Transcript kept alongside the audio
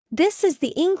This is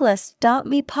the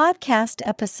English.me podcast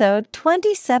episode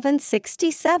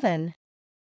 2767.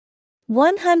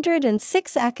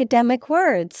 106 academic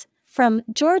words from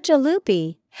Giorgia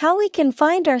Lupi, How We Can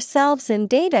Find Ourselves in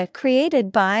Data,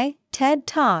 created by TED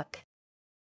Talk.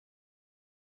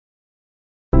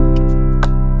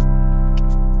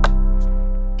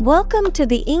 Welcome to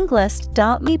the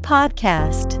English.me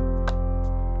podcast.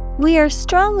 We are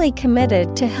strongly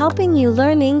committed to helping you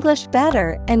learn English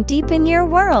better and deepen your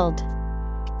world.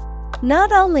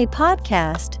 Not only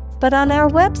podcast, but on our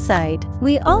website,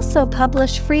 we also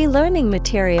publish free learning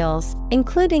materials,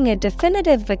 including a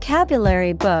definitive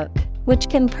vocabulary book, which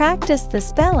can practice the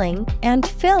spelling and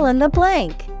fill in the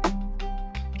blank.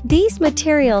 These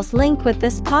materials link with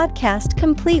this podcast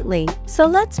completely, so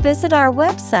let's visit our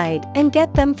website and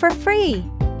get them for free.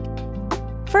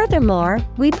 Furthermore,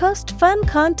 we post fun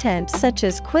content such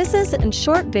as quizzes and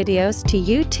short videos to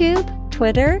YouTube,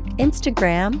 Twitter,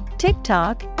 Instagram,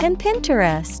 TikTok, and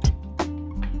Pinterest.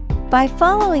 By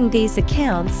following these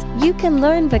accounts, you can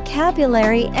learn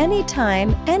vocabulary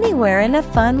anytime, anywhere in a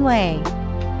fun way.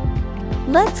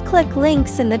 Let's click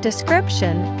links in the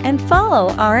description and follow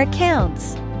our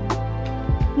accounts.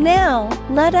 Now,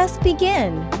 let us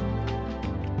begin.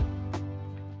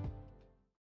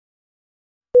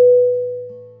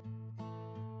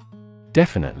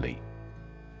 Definitely.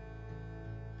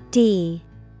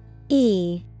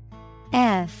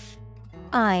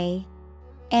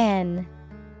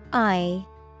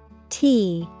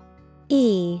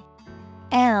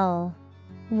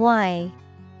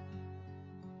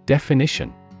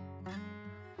 Definition.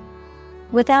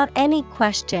 Without any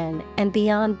question and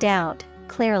beyond doubt,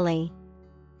 clearly.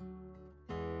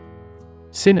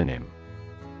 Synonym.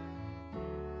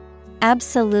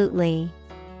 Absolutely.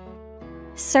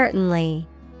 Certainly.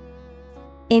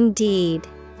 Indeed.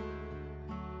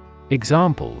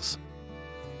 Examples.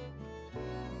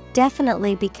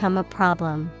 Definitely become a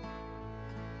problem.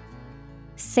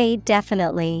 Say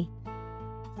definitely.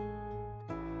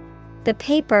 The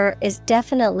paper is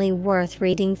definitely worth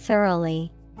reading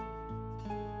thoroughly.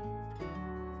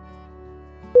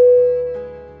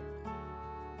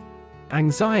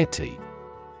 Anxiety.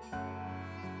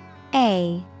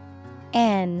 A-N-X-I-E-T-Y.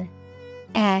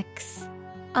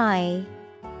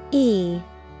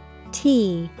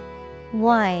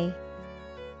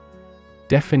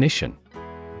 Definition.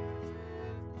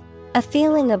 A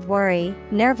feeling of worry,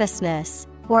 nervousness,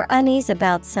 or unease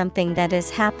about something that is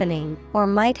happening or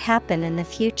might happen in the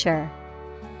future.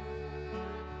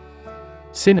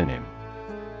 Synonym.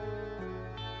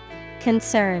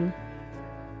 Concern,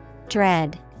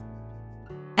 dread,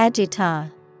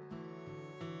 agita.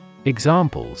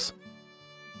 Examples.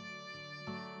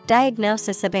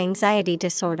 Diagnosis of anxiety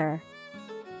disorder.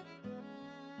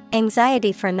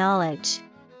 Anxiety for knowledge.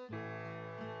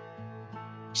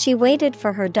 She waited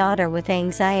for her daughter with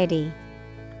anxiety.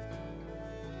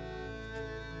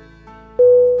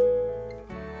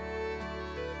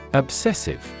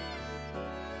 Obsessive.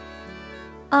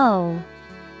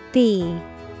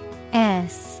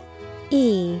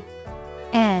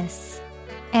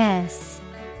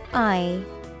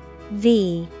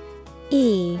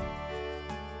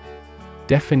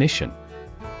 Definition.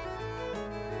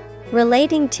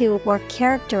 Relating to or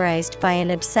characterized by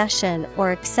an obsession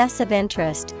or excessive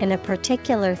interest in a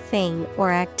particular thing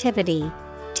or activity,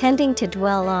 tending to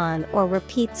dwell on or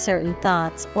repeat certain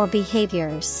thoughts or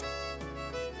behaviors.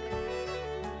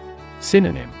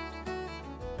 Synonym.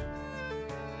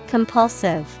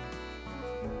 Compulsive,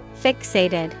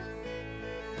 fixated,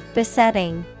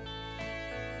 besetting.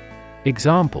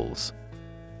 Examples.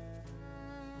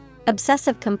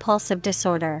 Obsessive compulsive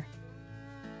disorder.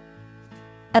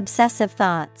 Obsessive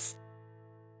thoughts.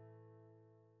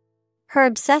 Her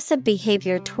obsessive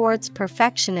behavior towards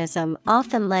perfectionism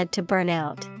often led to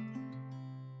burnout.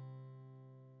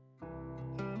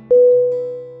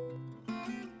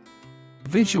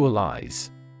 Visualize.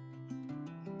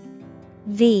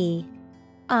 V-I-S-U-A-L-I-Z-E.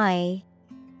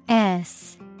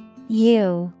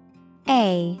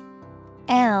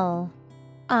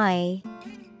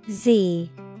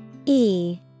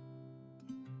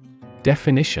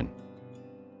 Definition.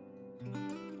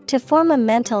 To form a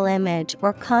mental image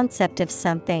or concept of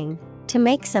something, to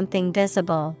make something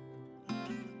visible.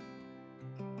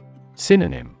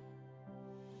 Synonym.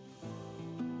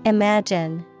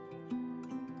 Imagine,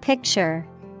 picture,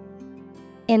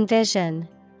 envision.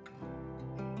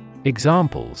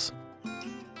 Examples.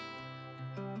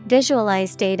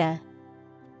 Visualize data.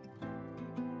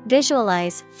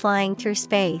 Visualize flying through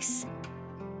space.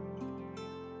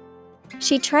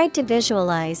 She tried to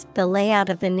visualize the layout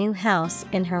of the new house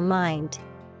in her mind.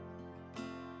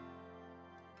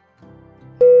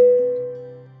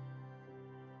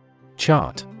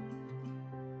 Chart.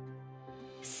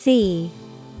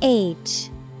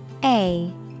 CHART.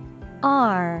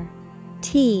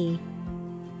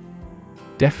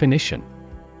 Definition.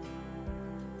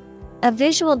 A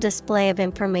visual display of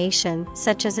information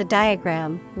such as a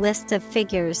diagram, lists of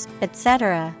figures,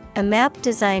 etc., a map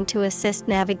designed to assist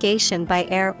navigation by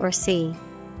air or sea.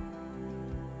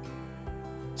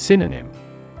 Synonym.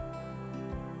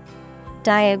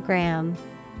 Diagram,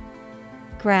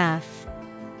 graph,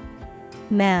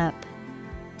 map.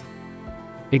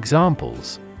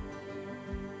 Examples.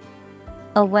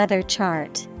 A weather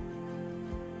chart.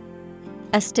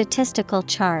 A statistical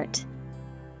chart.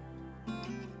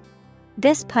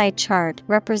 This pie chart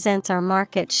represents our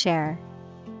market share.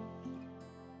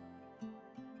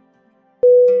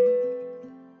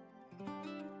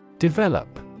 Develop.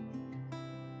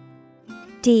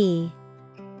 DEVELOP.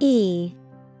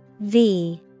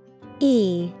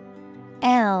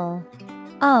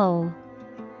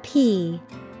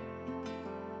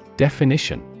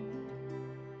 Definition.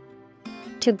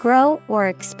 To grow or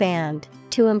expand,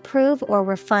 to improve or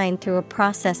refine through a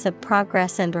process of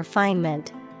progress and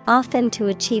refinement, often to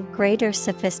achieve greater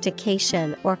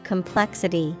sophistication or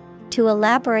complexity, to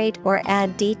elaborate or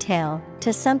add detail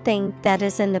to something that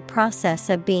is in the process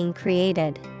of being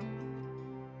created.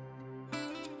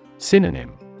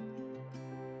 Synonym.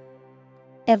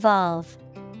 Evolve,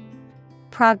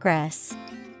 progress,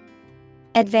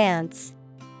 advance.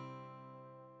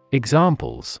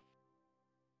 Examples.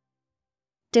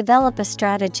 Develop a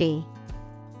strategy.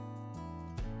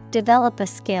 Develop a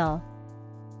skill.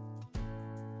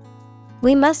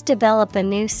 We must develop a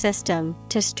new system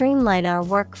to streamline our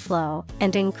workflow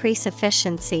and increase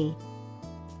efficiency.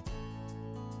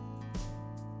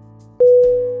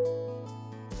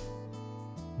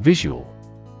 Visual.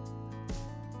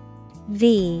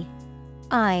 VISUAL.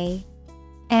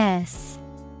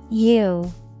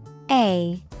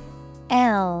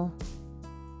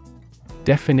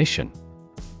 Definition.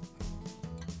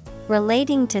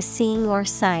 Relating to seeing or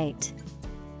sight.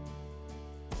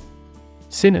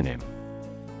 Synonym.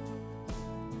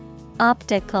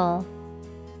 Optical,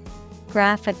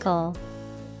 graphical,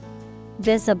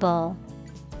 visible.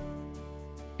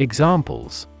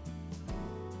 Examples.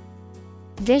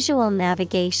 Visual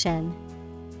navigation.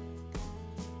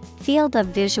 Field of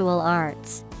visual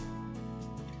arts.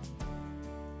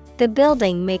 The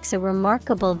building makes a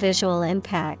remarkable visual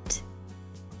impact.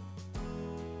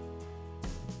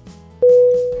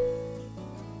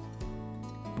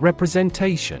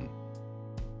 Representation.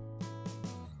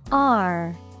 REPRESENTATION.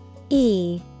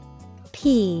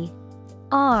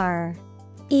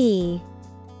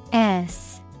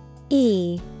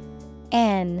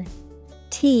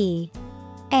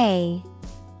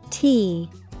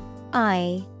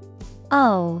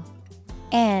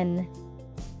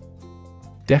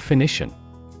 Definition.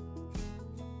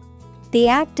 The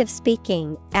act of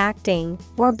speaking, acting,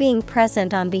 or being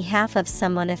present on behalf of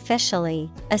someone officially,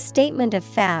 a statement of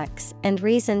facts and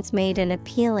reasons made in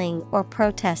appealing or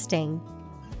protesting.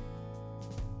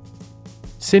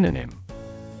 Synonym.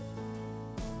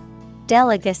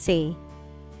 Delegacy,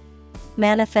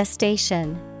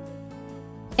 manifestation,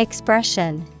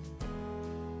 expression.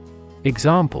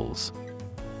 Examples.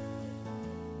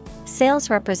 Sales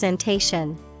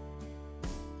representation.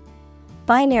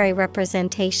 Binary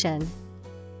representation.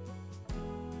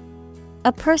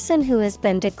 A person who has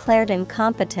been declared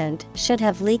incompetent should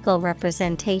have legal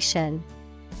representation.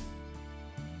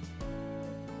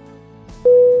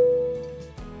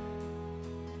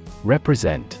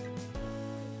 Represent.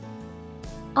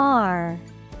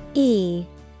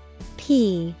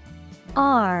 REPRESENT.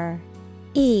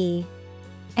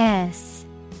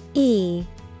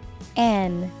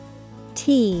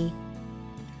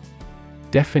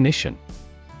 Definition.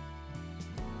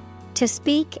 To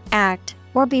speak, act,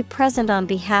 or be present on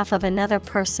behalf of another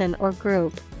person or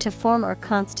group, to form or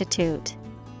constitute.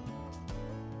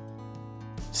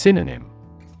 Synonym.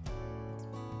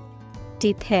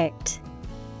 Depict,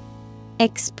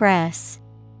 express,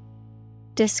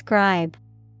 describe.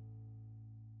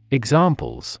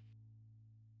 Examples.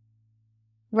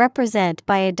 Represent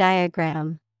by a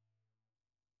diagram.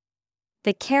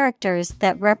 The characters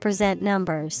that represent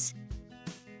numbers.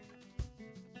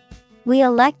 We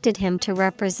elected him to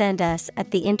represent us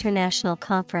at the international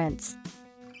conference.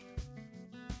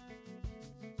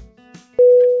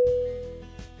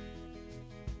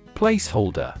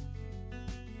 Placeholder.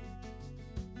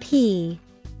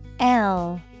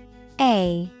 PLACEHOLDER.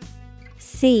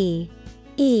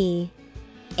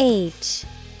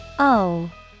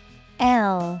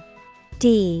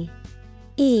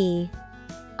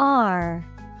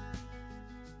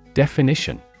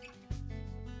 Definition.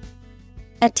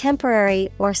 A temporary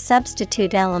or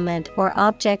substitute element or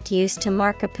object used to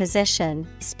mark a position,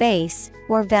 space,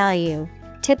 or value,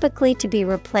 typically to be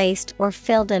replaced or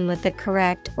filled in with the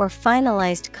correct or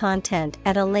finalized content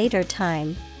at a later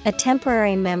time, a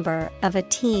temporary member of a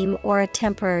team or a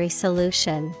temporary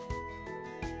solution.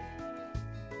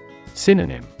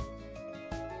 Synonym: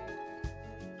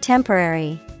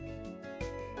 Temporary,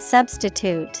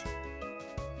 substitute,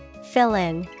 fill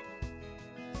in.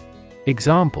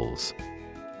 Examples: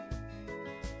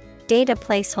 Data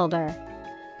placeholder,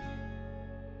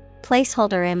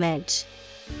 placeholder image.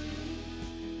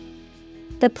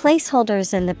 The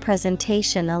placeholders in the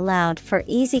presentation allowed for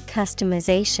easy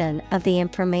customization of the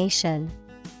information.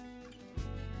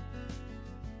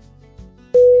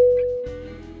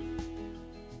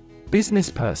 Business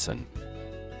person.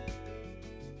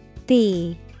 Businessperson.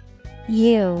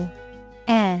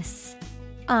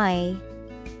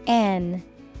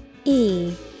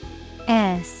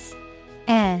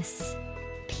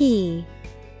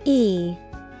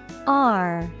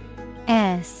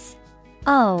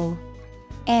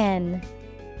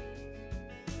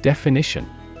 Definition: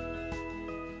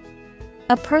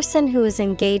 A person who is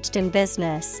engaged in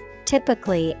business,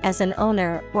 typically as an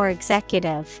owner or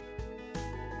executive.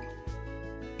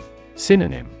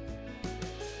 Synonym: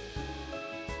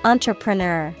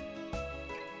 Entrepreneur,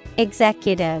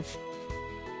 executive.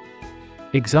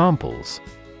 Examples: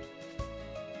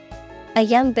 A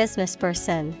young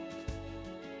businessperson,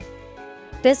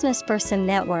 businessperson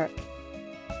network.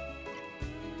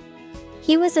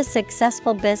 He was a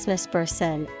successful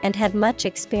businessperson and had much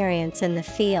experience in the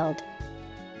field.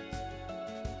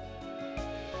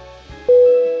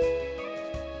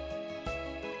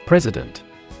 President.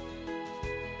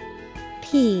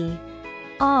 President.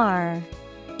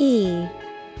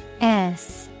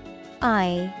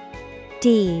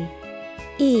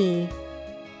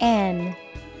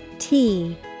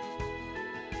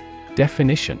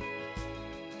 Definition: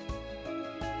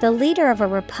 The leader of a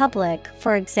republic,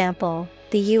 for example,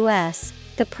 the U.S.,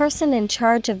 the person in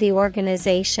charge of the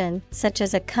organization, such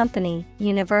as a company,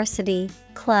 university,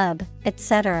 club,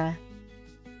 etc.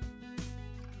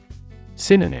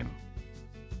 Synonym: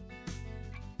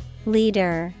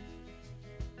 Leader,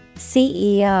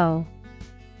 CEO,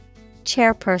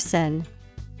 Chairperson.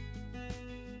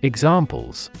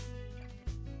 Examples: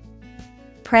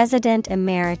 President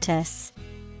Emeritus,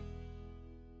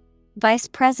 Vice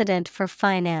President for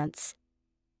Finance.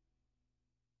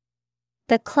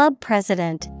 The club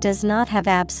president does not have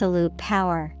absolute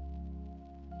power.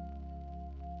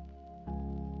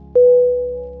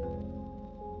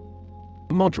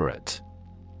 Moderate.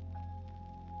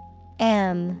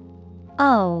 M-O-D-E-R-A-T-E.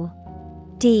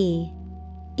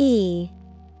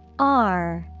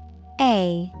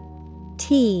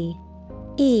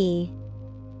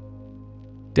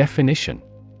 Definition: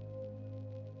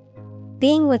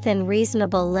 Being within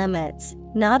reasonable limits,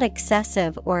 not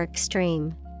excessive or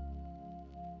extreme.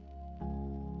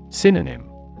 Synonym: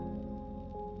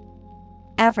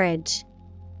 Average,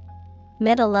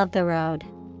 middle of the road,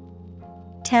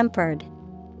 tempered.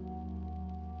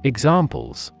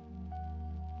 Examples: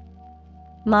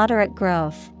 Moderate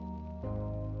growth,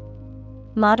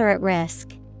 moderate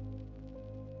risk.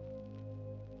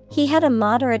 He had a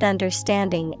moderate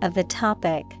understanding of the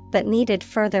topic but needed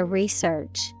further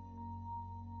research.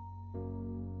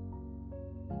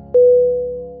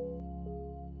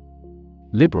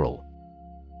 Liberal.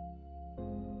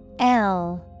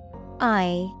 L-I-B-E-R-A-L.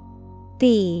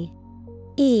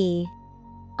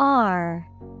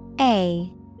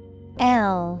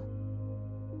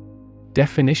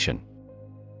 Definition: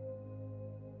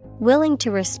 Willing to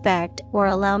respect or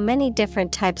allow many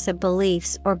different types of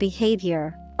beliefs or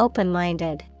behavior,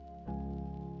 open-minded.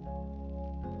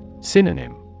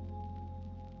 Synonym: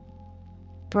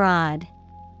 Broad,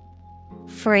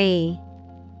 free,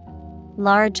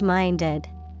 large-minded.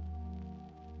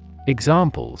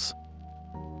 Examples: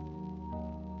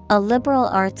 A liberal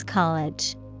arts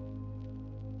college.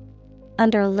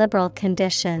 Under liberal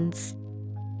conditions.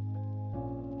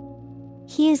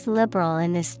 He is liberal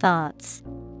in his thoughts.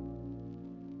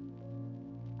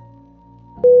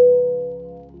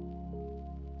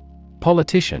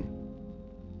 Politician.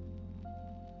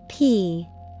 Politician.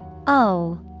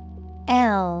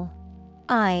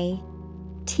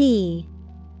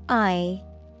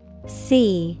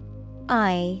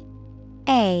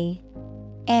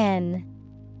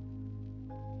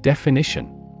 Definition: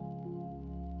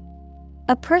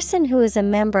 A person who is a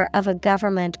member of a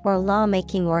government or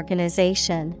lawmaking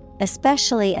organization,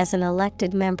 especially as an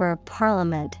elected member of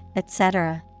parliament,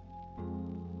 etc.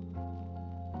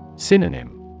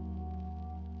 Synonym: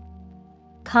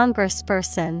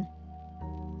 congressperson,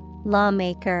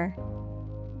 lawmaker,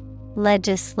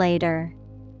 legislator.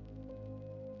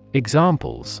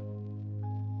 Examples: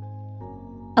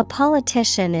 A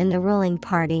politician in the ruling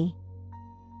party.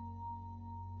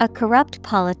 A corrupt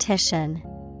politician.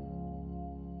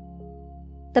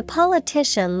 The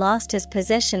politician lost his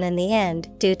position in the end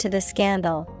due to the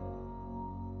scandal.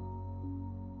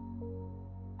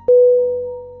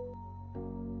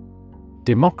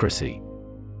 Democracy.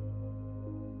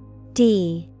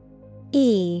 D-E-M-O-C-R-A-C-Y.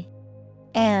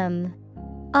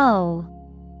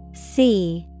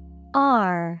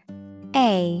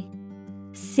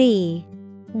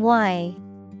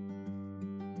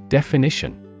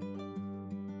 Definition: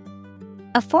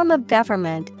 A form of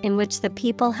government in which the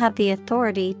people have the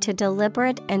authority to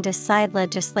deliberate and decide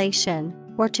legislation,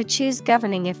 or to choose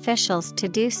governing officials to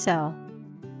do so.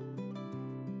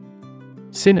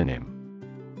 Synonym: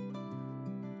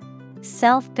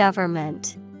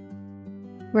 Self-government,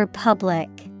 republic,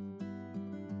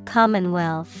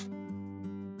 commonwealth.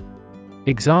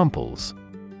 Examples: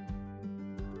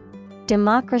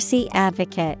 Democracy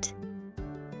advocate.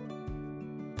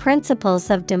 Principles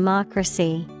of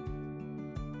democracy.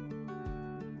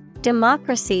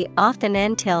 Democracy often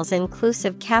entails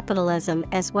inclusive capitalism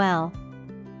as well.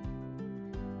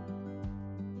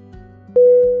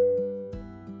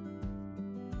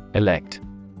 Elect.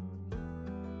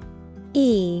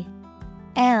 E-L-E-C-T.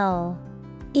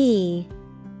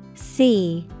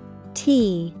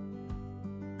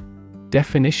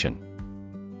 Definition: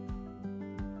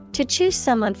 To choose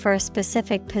someone for a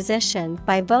specific position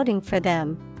by voting for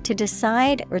them, to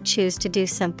decide or choose to do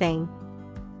something.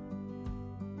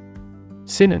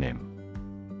 Synonym: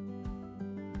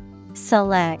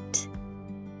 Select,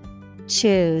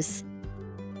 choose,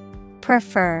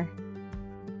 prefer.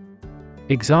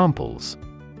 Examples: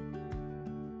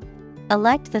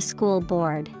 Elect the school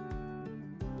board.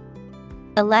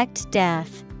 Elect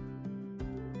death.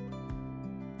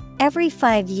 Every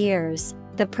 5 years,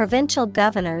 the provincial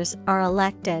governors are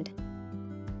elected.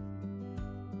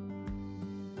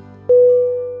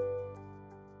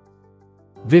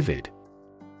 Vivid.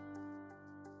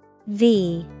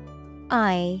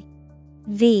 V-I-V-I-D.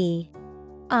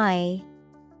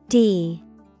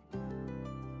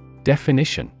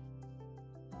 Definition: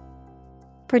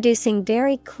 Producing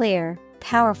very clear,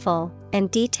 powerful,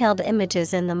 and detailed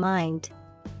images in the mind.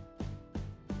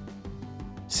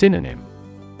 Synonym: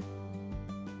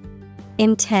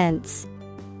 Intense,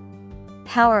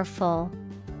 powerful,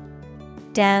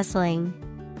 dazzling.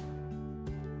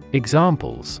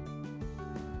 Examples: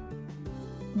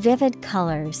 Vivid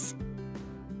colors.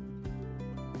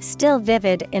 Still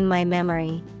vivid in my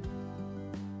memory.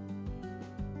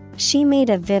 She made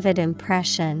a vivid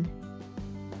impression.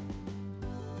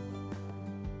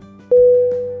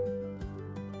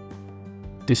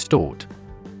 Distort.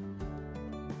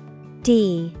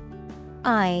 D-I-S-T-O-R-T.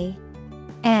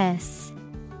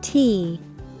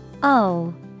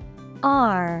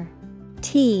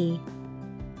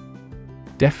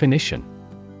 Definition: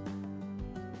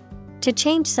 To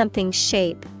change something's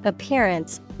shape,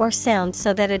 appearance, or sound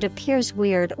so that it appears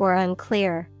weird or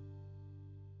unclear.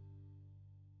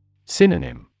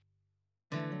 Synonym: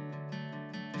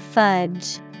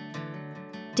 Fudge,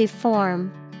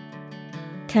 deform,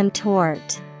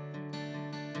 contort.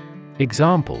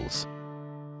 Examples: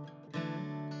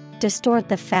 Distort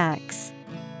the facts.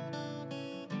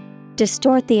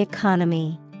 Distort the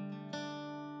economy.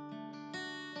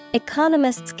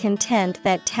 Economists contend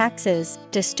that taxes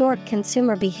distort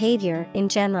consumer behavior in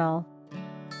general.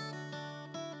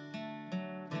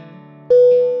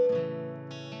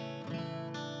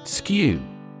 Skew.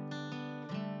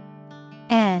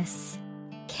 S-K-E-W.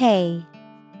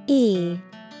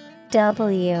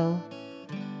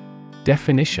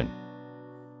 Definition: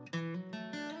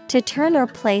 To turn or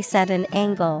place at an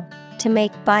angle, to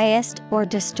make biased or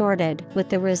distorted with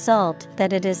the result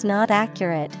that it is not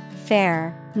accurate,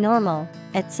 fair, normal,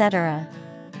 etc.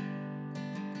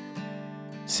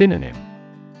 Synonym: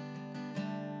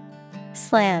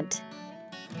 Slant,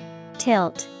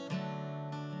 tilt,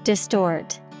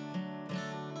 distort.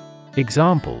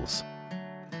 Examples: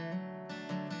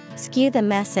 Skew the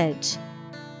message.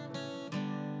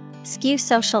 Skew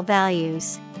social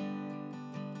values.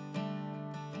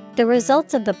 The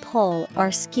results of the poll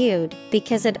are skewed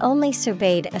because it only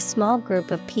surveyed a small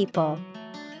group of people.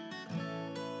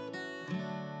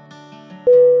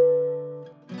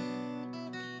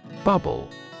 Bubble.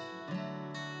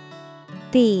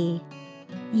 B-U-B-B-L-E.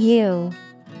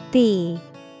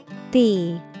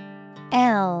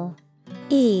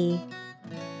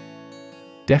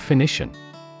 Definition: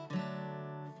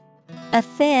 A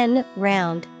thin,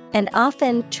 round, and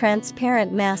often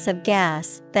transparent mass of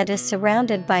gas that is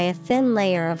surrounded by a thin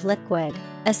layer of liquid,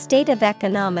 a state of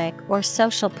economic or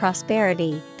social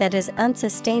prosperity that is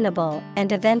unsustainable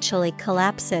and eventually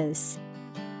collapses.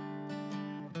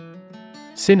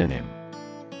 Synonym: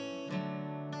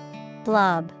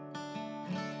 Blob,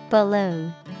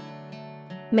 balloon,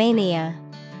 mania.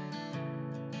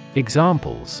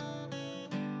 Examples: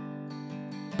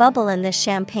 Bubble in the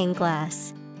champagne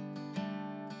glass.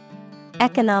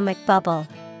 Economic bubble.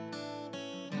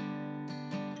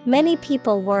 Many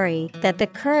people worry that the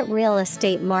current real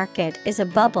estate market is a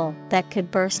bubble that could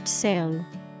burst soon.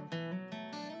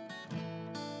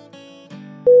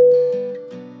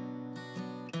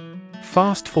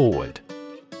 Fast forward.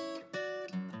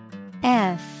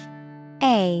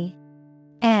 FASTFORWARD.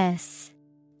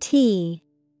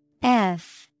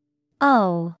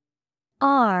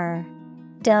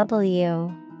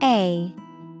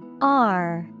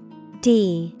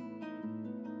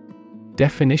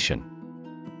 Definition: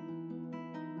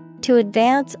 To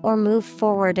advance or move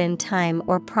forward in time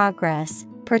or progress,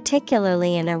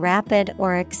 particularly in a rapid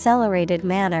or accelerated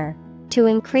manner, to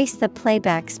increase the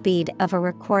playback speed of a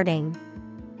recording.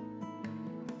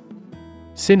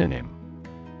 Synonym: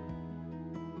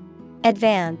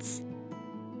 Advance,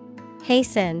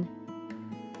 hasten,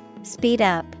 speed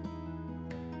up.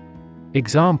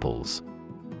 Examples: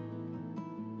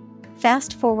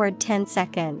 Fast forward 10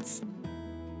 seconds.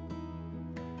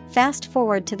 Fast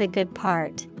forward to the good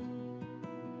part.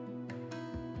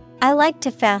 I like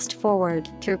to fast forward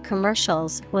through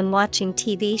commercials when watching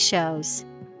TV shows.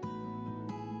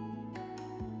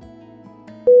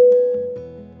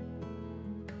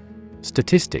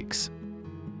 Statistics.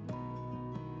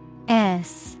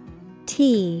 STATISTICS.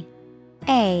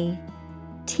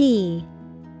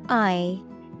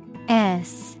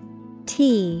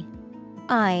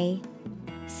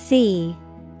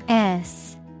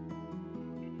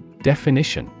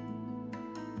 Definition: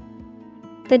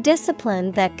 The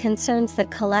discipline that concerns the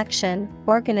collection,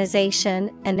 organization,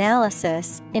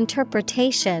 analysis,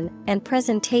 interpretation, and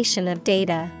presentation of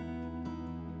data.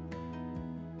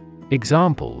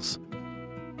 Examples: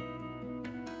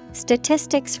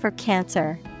 Statistics for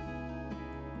cancer.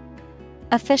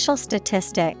 Official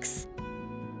statistics.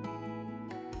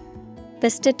 The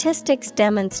statistics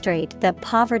demonstrate that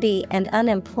poverty and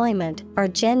unemployment are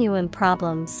genuine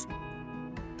problems.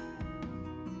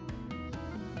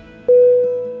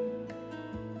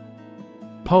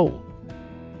 Poll.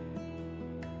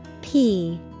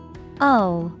 P-O-L-L.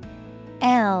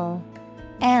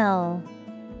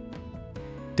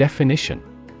 Definition: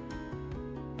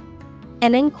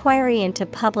 An inquiry into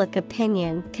public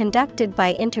opinion conducted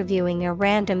by interviewing a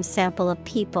random sample of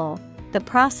people, the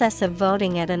process of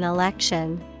voting at an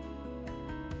election.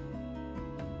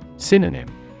 Synonym: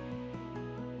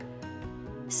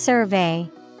 Survey,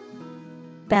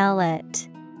 ballot,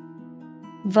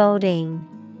 voting.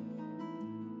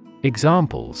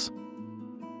 Examples: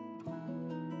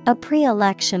 A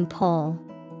pre-election poll.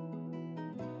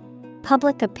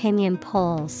 Public opinion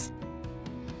polls.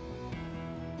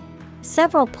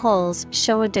 Several polls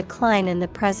show a decline in the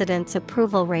president's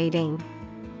approval rating.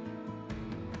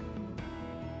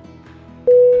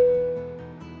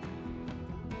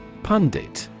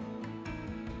 Pundit.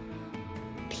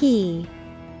 P-U-N-D-I-T.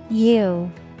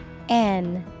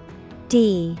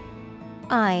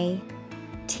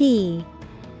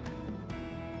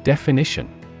 Definition: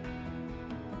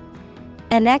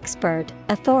 An expert,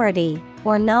 authority,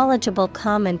 or knowledgeable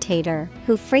commentator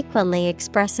who frequently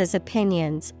expresses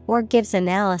opinions or gives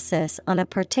analysis on a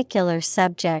particular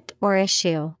subject or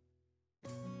issue.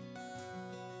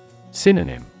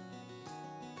 Synonym: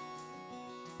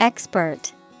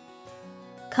 Expert,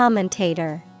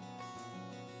 commentator,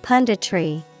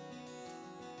 punditry.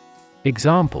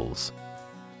 Examples: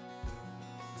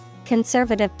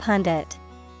 Conservative pundit,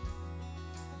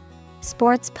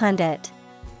 sports pundit.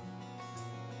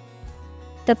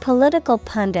 The political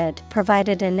pundit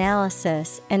provided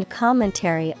analysis and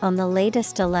commentary on the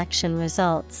latest election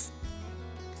results.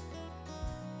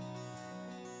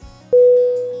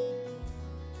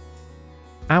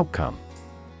 Outcome.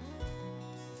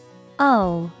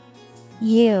 O-U-T-C-O-M-E.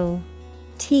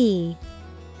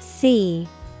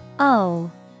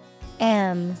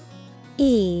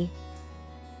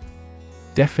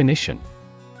 Definition: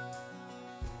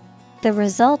 The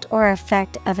result or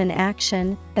effect of an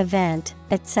action, event,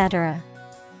 etc.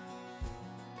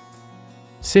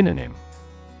 Synonym: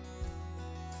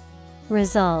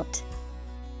 Result,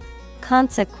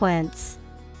 consequence,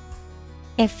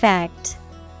 effect.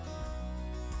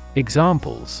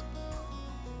 Examples: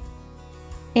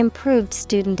 Improved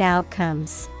student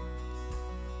outcomes.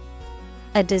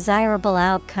 A desirable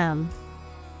outcome.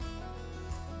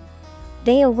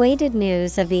 They awaited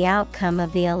news of the outcome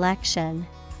of the election.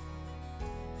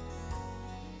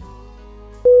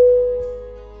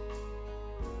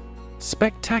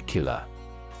 Spectacular.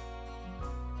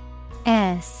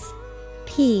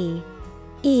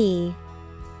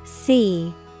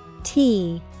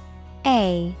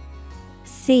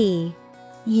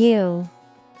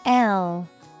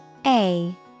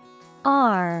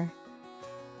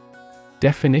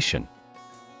 Definition: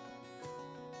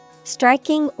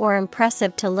 striking or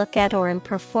impressive to look at or in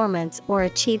performance or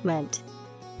achievement.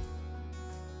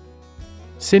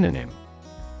 Synonym: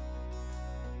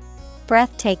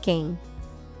 Breathtaking,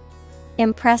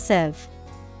 impressive,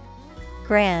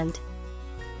 grand.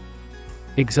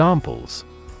 Examples: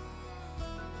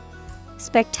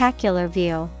 spectacular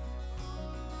view.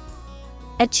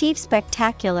 Achieve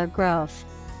spectacular growth.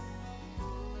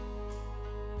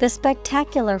 The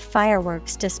spectacular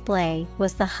fireworks display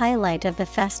was the highlight of the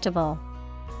festival.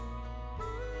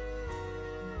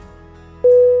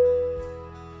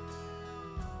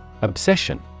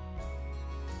 Obsession.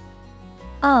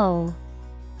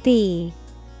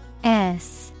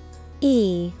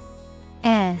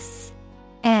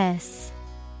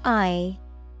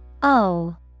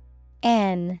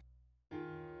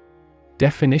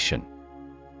 Definition: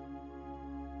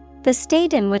 the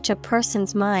state in which a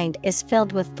person's mind is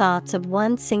filled with thoughts of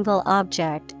one single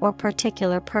object or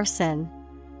particular person.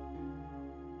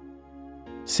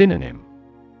 Synonym: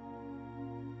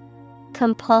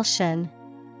 compulsion,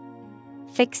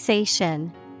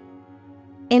 fixation,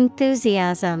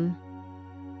 enthusiasm.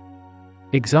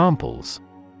 Examples: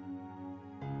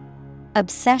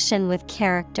 obsession with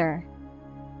character.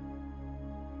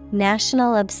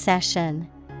 National obsession.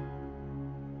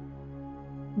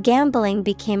 Gambling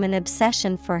became an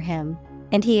obsession for him,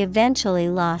 and he eventually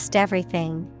lost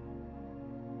everything.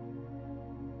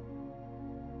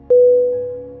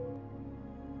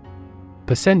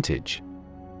 Percentage.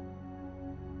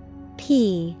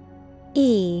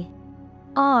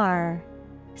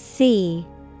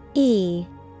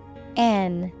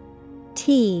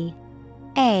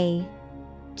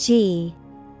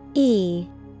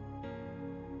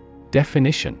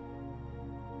 Definition: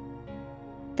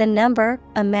 the number,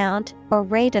 amount, or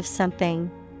rate of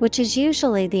something, which is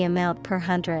usually the amount per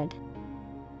hundred.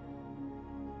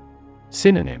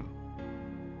 Synonym: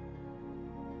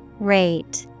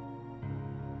 rate,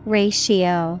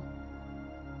 ratio,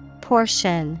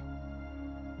 portion.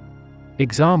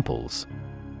 Examples: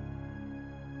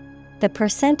 the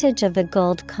percentage of the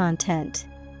gold content.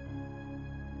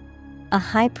 A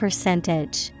high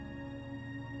percentage.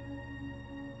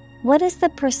 What is the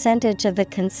percentage of the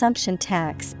consumption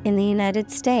tax in the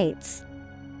United States?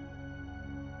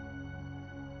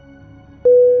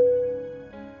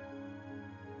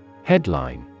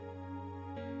 Headline.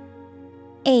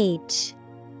 H-E-A-D-L-I-N-E.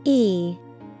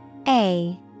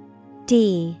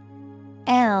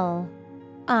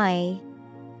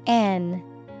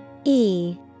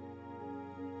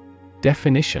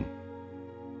 Definition: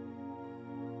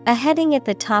 a heading at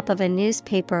the top of a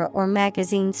newspaper or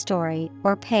magazine story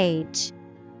or page.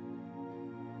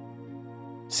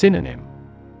 Synonym: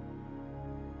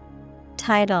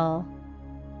 title,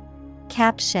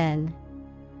 caption.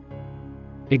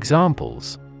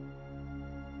 Examples: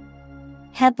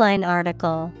 headline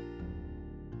article.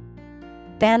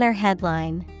 Banner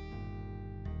headline.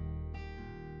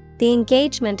 The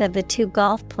engagement of the two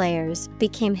golf players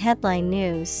became headline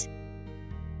news.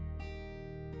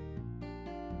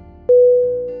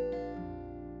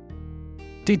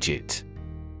 Digit.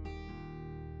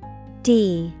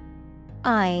 D-I-G-I-T.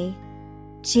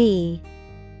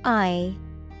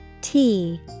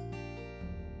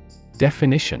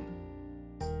 Definition: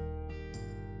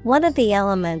 one of the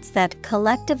elements that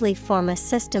collectively form a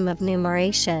system of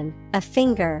numeration, a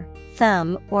finger,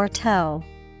 thumb, or toe.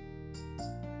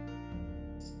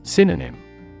 Synonym: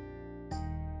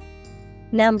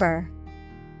 number,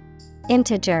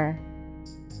 integer,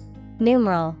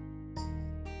 numeral.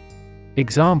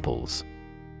 Examples: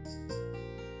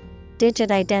 digit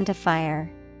identifier.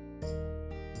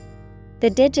 The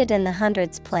digit in the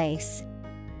hundreds place.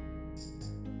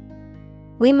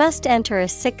 We must enter a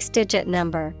 6-digit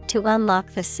number to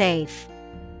unlock the safe.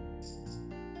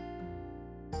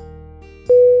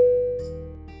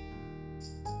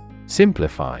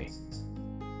 Simplify.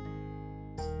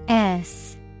 S-I-M-P-L-I-F-Y.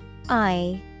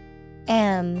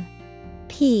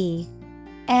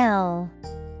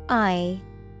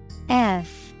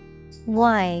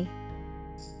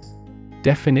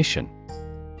 Definition: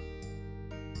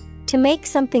 To make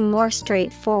something more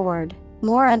straightforward,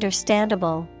 more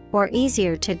understandable, or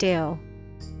easier to do.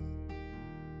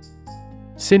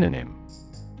 Synonym: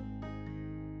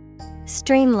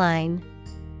 Streamline,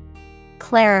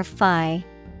 clarify,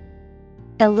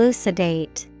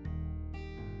 elucidate.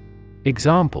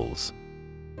 Examples: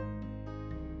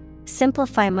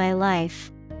 Simplify my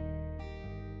life.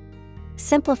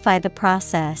 Simplify the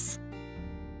process.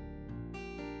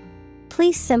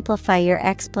 Please simplify your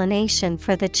explanation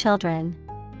for the children.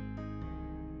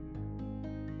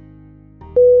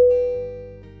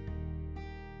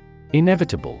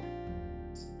 Inevitable.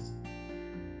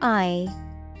 I-N-E-V-I-T-A-B-L-E.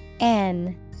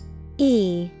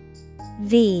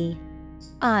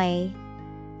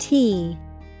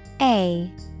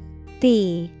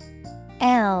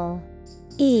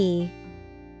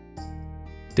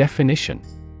 Definition: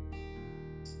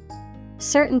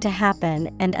 Certain to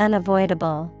happen and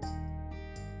unavoidable.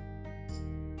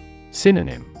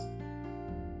 Synonym: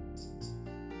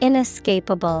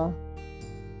 Inescapable,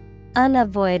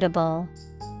 unavoidable,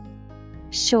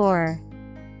 sure.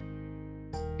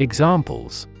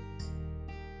 Examples: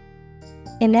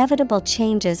 Inevitable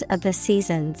changes of the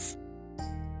seasons.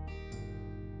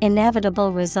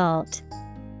 Inevitable result.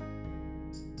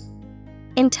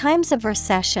 In times of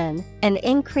recession, an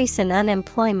increase in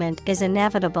unemployment is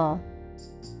inevitable.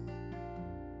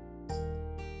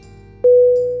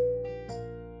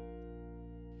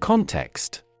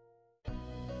 Context.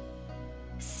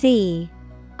 C-O-N-T-E-X-T.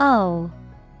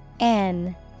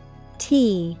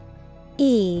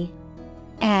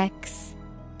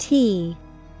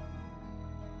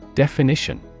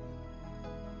 Definition: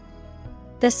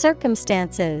 The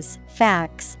circumstances,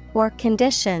 facts, or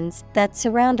conditions that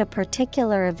surround a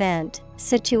particular event,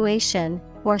 situation,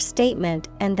 or statement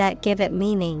and that give it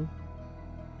meaning.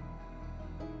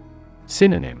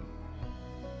 Synonym: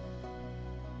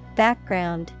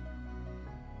 Background,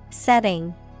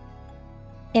 setting,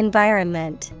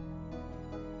 environment.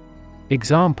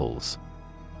 Examples: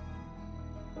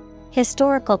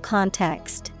 Historical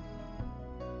context.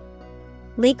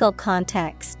 Legal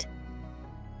context.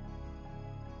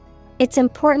 It's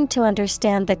important to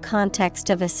understand the context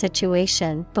of a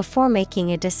situation before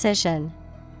making a decision.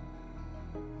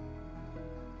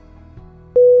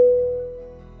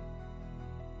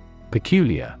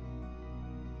 Peculiar.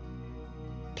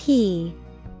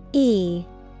 P-E-C-U-L-I-A-R.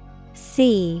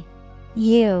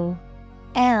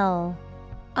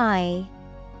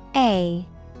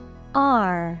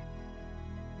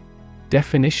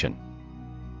 Definition: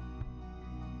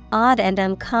 Odd and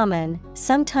uncommon,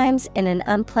 sometimes in an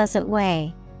unpleasant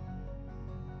way.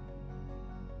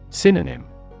 Synonym: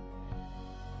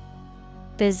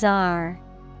 Bizarre,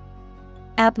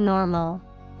 abnormal,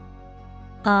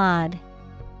 odd.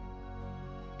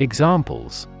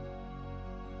 Examples: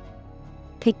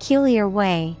 Peculiar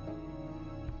way.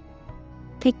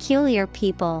 Peculiar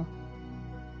people.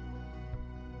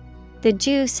 The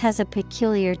juice has a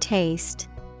peculiar taste.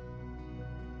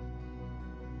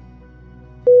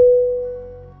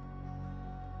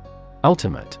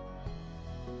 Ultimate.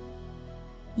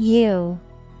 U-L-T-I-M-A-T-E.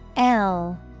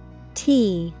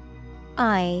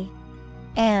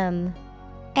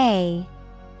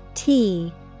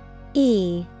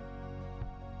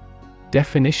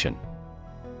 Definition: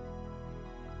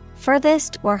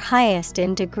 Furthest or highest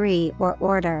in degree or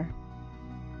order.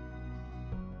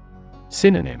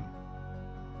 Synonym: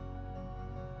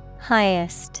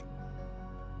 Highest,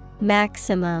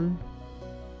 maximum,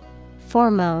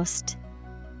 foremost.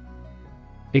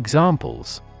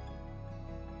 Examples: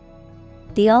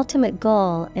 The ultimate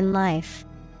goal in life.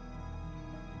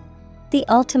 The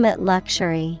ultimate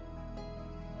luxury.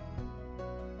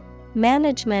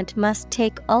 Management must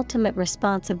take ultimate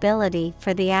responsibility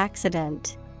for the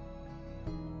accident.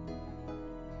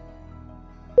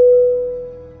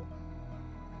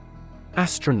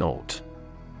 Astronaut.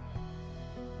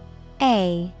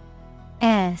 A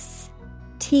S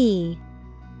T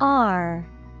R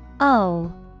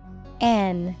O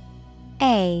N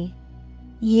A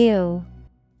U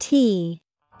T.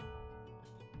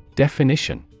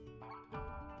 Definition: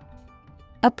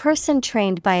 A person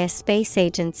trained by a space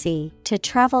agency to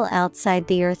travel outside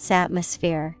the Earth's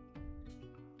atmosphere.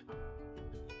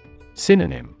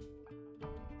 Synonym: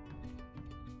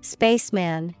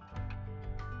 Spaceman,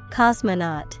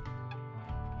 cosmonaut.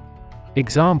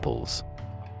 Examples: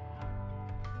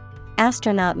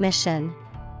 Astronaut mission.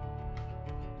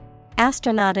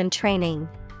 Astronaut in training.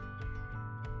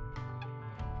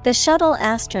 The shuttle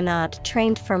astronaut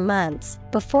trained for months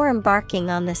before embarking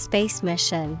on the space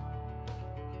mission.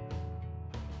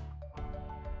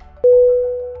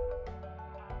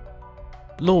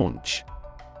 Launch.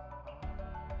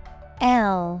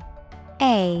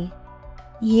 A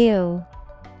U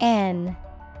N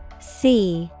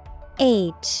C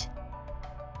H.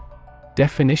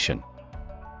 Definition: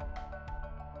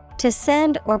 To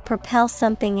send or propel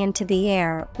something into the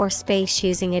air or space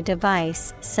using a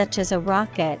device such as a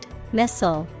rocket,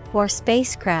 missile, or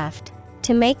spacecraft,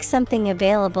 to make something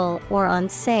available or on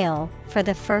sale for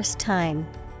the first time.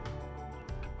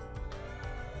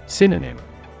 Synonym: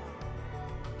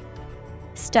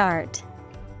 Start,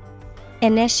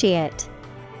 initiate,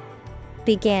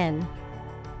 begin.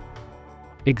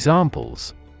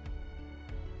 Examples: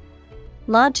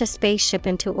 Launch a spaceship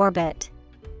into orbit.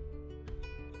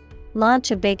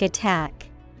 Launch a big attack.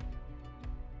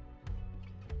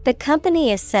 The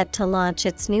company is set to launch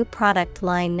its new product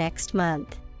line next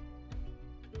month.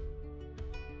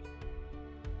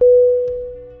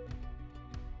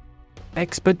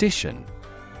 Expedition.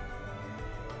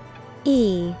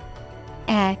 E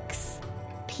X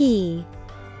P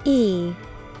E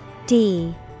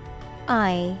D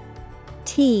I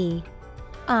T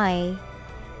I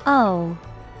O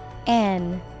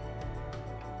N.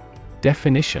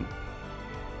 Definition: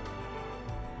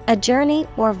 A journey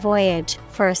or voyage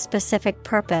for a specific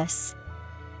purpose.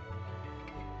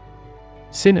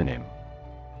 Synonym: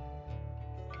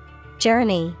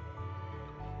 Journey,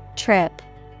 trip,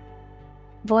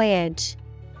 voyage.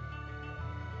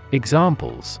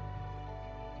 Examples: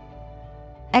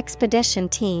 Expedition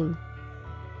team.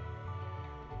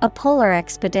 A polar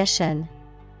expedition.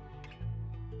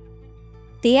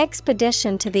 The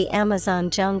expedition to the Amazon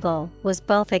jungle was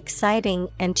both exciting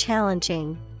and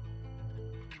challenging.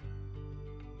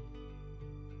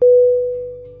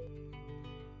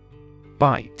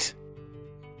 Bite.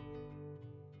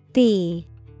 B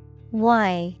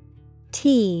Y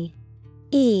T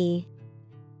E.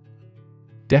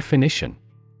 Definition: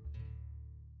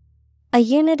 A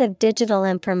unit of digital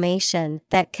information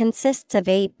that consists of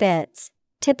 8 bits,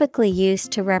 typically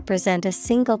used to represent a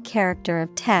single character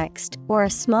of text or a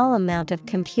small amount of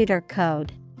computer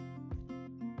code.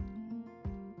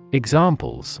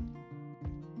 Examples: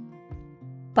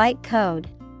 Byte code.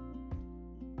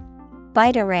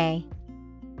 Byte array.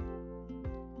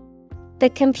 The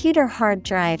computer hard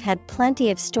drive had plenty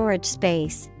of storage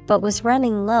space, but was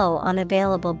running low on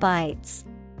available bytes.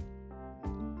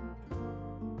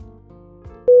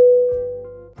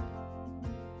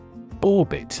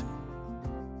 Orbit.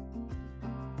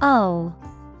 O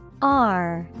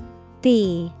R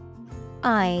B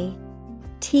I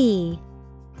T.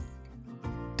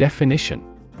 Definition: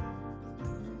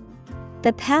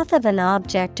 The path of an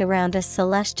object around a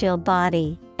celestial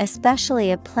body,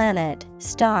 especially a planet,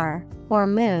 star, or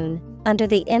moon, under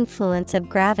the influence of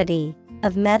gravity.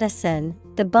 Of medicine,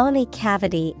 the bony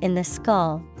cavity in the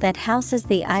skull that houses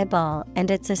the eyeball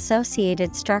and its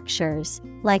associated structures,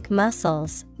 like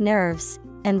muscles, nerves,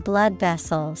 and blood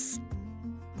vessels.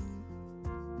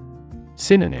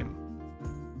 Synonym: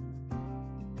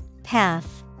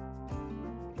 Path,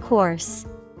 course,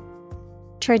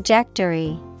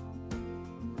 trajectory.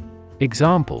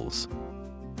 Examples: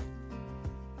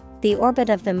 The orbit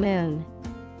of the moon.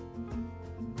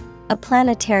 A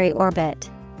planetary orbit.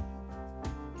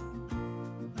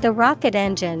 The rocket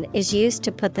engine is used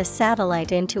to put the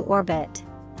satellite into orbit.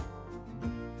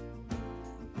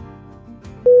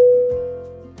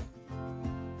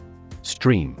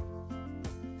 Stream.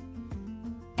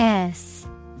 S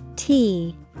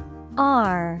T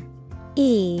R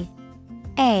E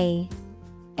A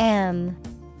M.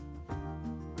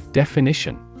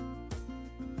 Definition: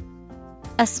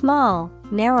 A small,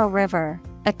 narrow river,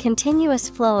 a continuous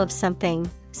flow of something,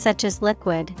 such as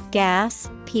liquid, gas,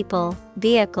 people,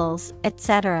 vehicles,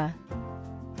 etc.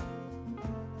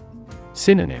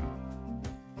 Synonym: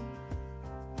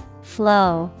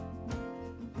 Flow,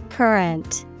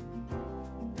 current,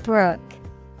 brook.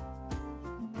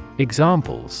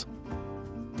 Examples: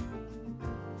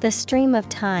 The stream of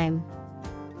time.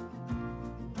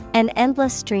 An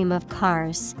endless stream of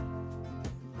cars.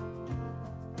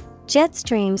 Jet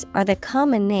streams are the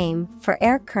common name for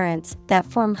air currents that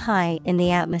form high in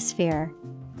the atmosphere.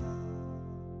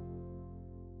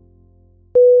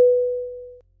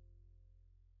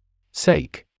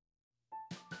 Sake.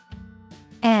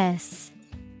 S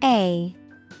A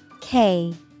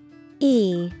K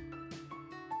E.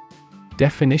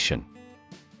 Definition: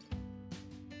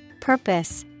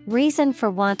 Purpose, reason for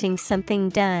wanting something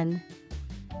done.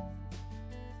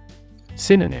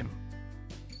 Synonym: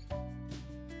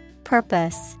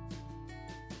 Purpose,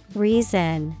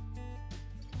 reason,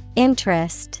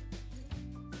 interest.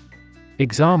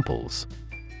 Examples: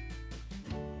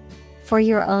 For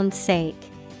your own sake.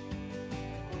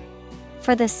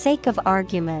 For the sake of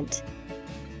argument.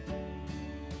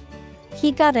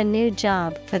 He got a new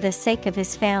job for the sake of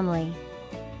his family.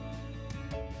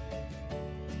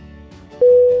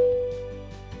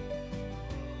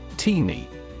 Teeny.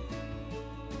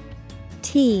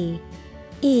 T-E-E-N-Y.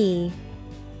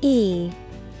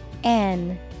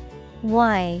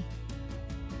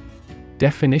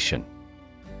 Definition: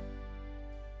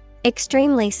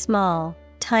 extremely small,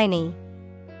 tiny.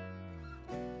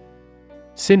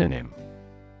 Synonym: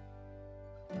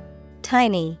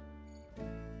 Tiny,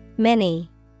 mini,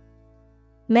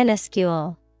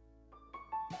 minuscule.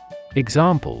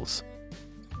 Examples: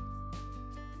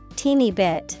 teeny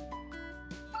bit,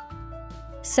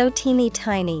 so teeny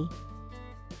tiny.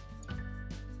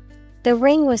 The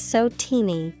ring was so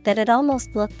teeny that it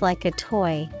almost looked like a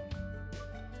toy.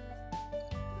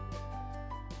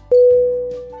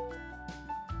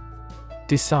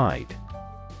 Decide.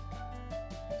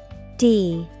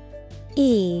 D-E-C-I-D-E.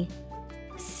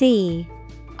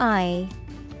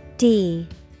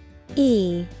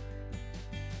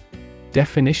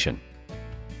 Definition: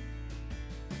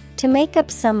 to make up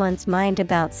someone's mind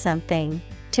about something,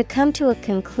 to come to a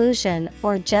conclusion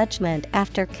or judgment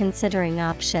after considering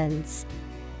options.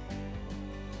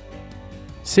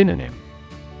 Synonym: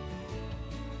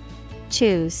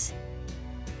 choose,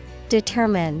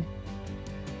 determine,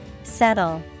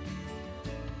 settle.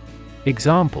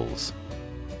 Examples: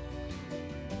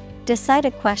 decide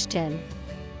a question,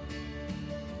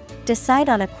 decide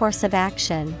on a course of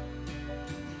action.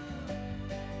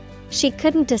 She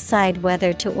couldn't decide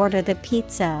whether to order the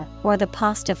pizza or the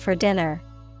pasta for dinner.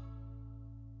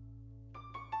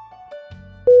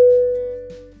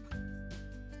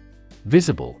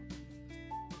 Visible.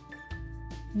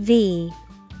 V-I-S-I-B-L-E.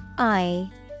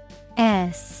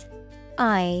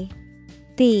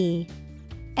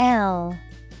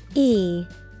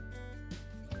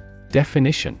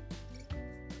 Definition: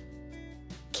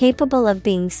 capable of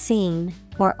being seen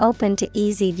or open to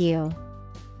easy view.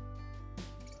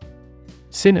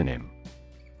 Synonym: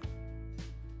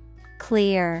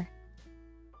 clear,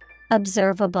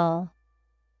 observable,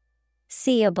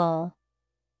 seeable.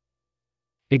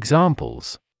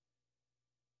 Examples: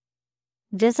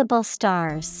 visible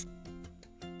stars,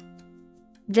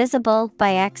 visible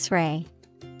by X-ray.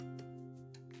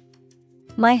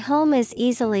 My home is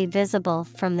easily visible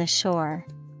from the shore.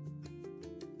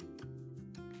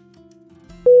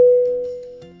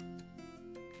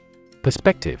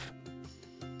 Perspective.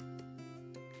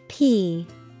 P-E-R-S-P-E-C-T-I-V-E.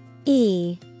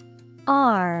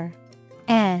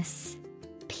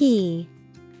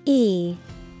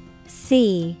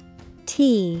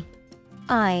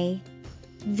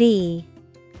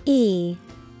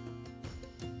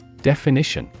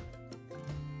 Definition: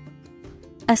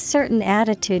 a certain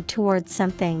attitude towards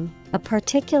something, a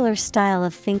particular style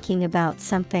of thinking about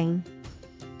something.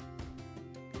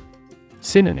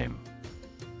 Synonym: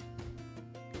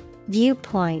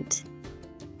 viewpoint,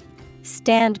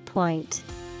 standpoint,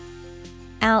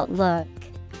 outlook.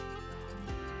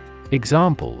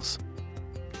 Examples: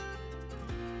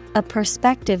 a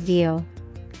perspective view,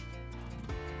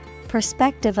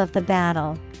 perspective of the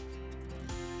battle.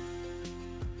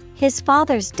 His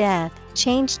father's death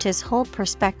changed his whole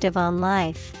perspective on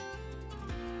life.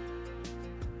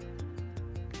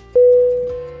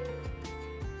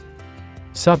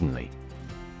 Suddenly.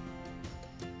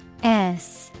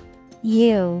 S-U-D-D-E-N-L-Y.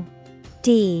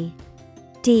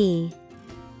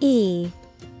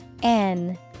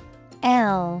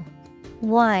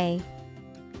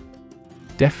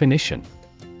 Definition: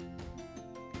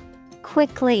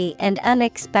 quickly and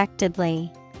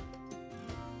unexpectedly.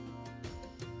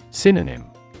 Synonym: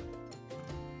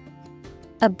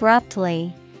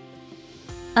 abruptly,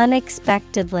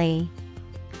 unexpectedly,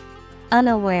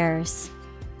 unawares.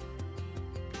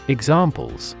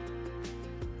 Examples: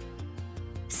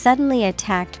 suddenly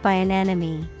attacked by an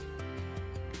enemy.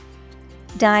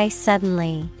 Die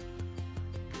suddenly.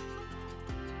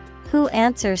 Who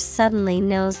answers suddenly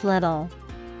knows little.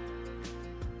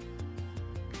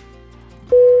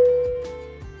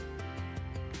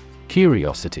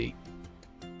 Curiosity.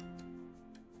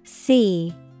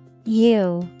 C-U-R-I-O-S-I-T-Y.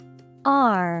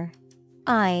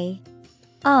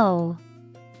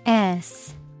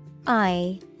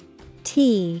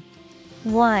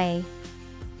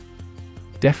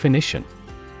 Definition: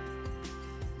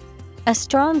 a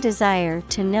strong desire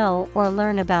to know or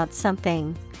learn about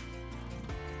something.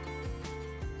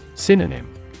 Synonym: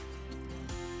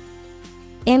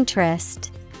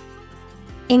 interest,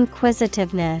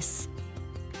 inquisitiveness,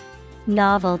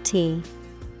 novelty.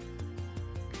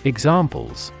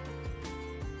 Examples: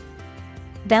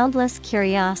 boundless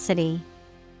curiosity.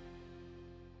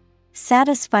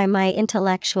 Satisfy my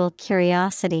intellectual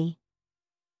curiosity.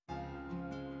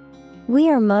 We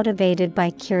are motivated by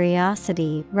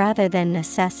curiosity rather than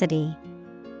necessity.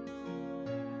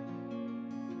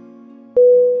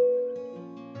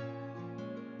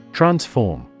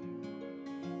 Transform.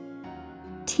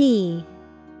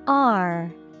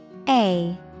 Transform.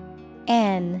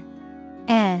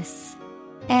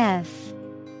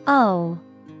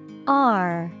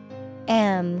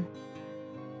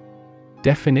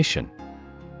 Definition.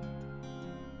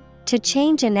 To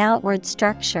change an outward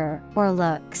structure or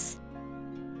looks.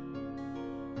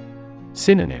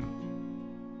 Synonym.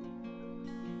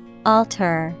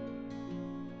 Alter,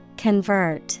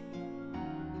 convert,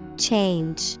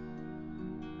 change.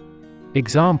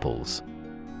 Examples.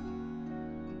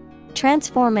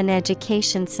 Transform an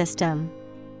education system.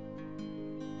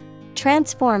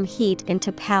 Transform heat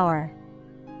into power.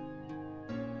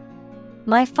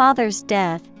 My father's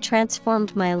death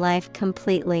transformed my life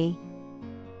completely.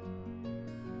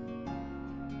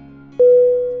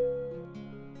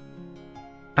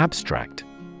 Abstract.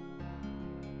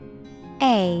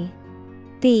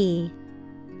 A-B-S-T-R-A-C-T.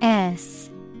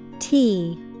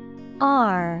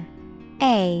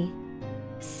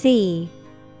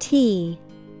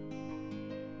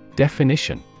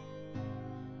 Definition.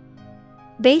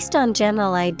 Based on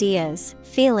general ideas,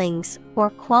 feelings,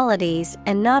 or qualities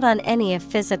and not on any of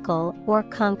physical or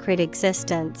concrete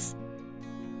existence.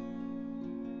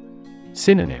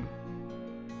 Synonym.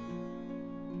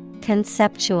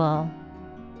 Conceptual,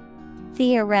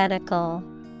 theoretical,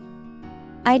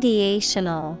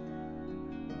 ideational.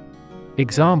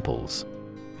 Examples.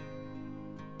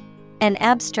 An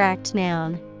abstract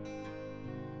noun.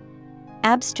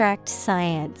 Abstract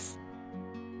science.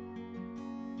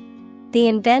 The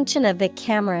invention of the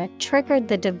camera triggered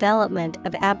the development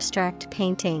of abstract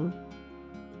painting.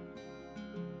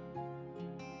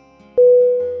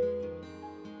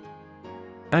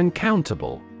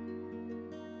 Uncountable.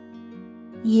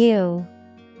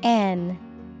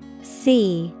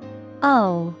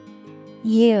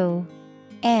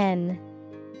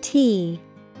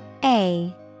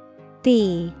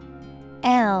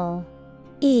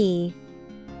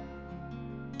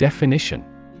 Definition.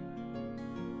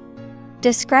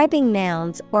 Describing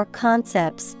nouns or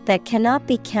concepts that cannot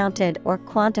be counted or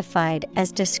quantified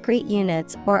as discrete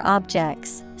units or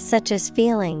objects, such as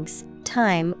feelings,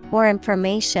 time, or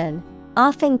information,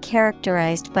 often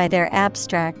characterized by their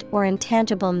abstract or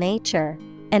intangible nature,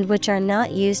 and which are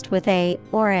not used with a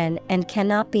or an and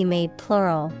cannot be made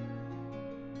plural.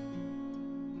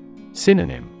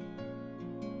 Synonym.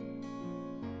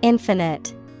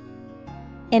 Infinite,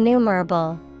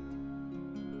 innumerable,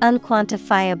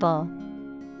 unquantifiable.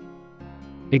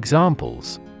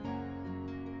 Examples.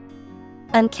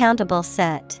 Uncountable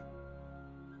set.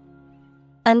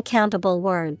 Uncountable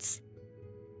words.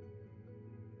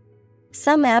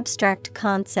 Some abstract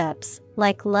concepts,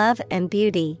 like love and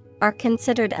beauty, are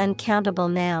considered uncountable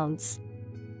nouns.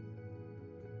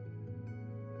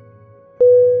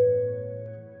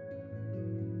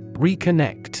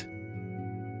 Reconnect.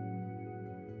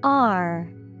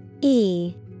 R-E-C-O-N-N-E-C-T.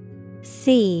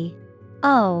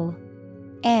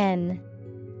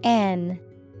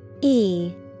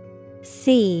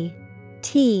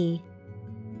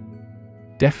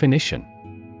 Definition.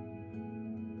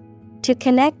 To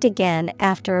connect again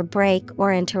after a break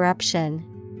or interruption.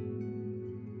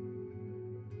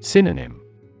 Synonym.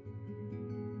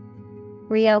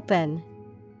 Reopen,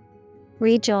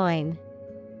 rejoin,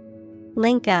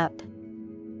 link up.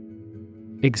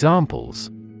 Examples.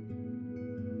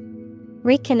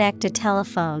 Reconnect a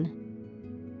telephone.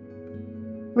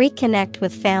 Reconnect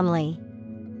with family.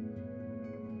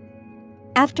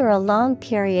 After a long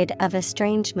period of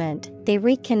estrangement, they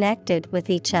reconnected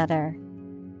with each other.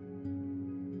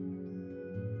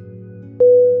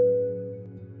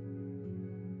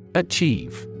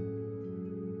 Achieve.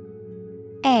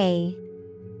 A-C-H-I-E-V-E.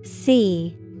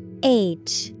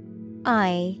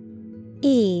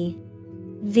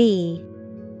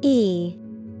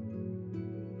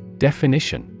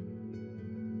 Definition.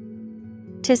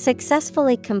 To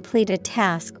successfully complete a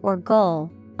task or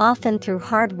goal, often through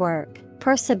hard work,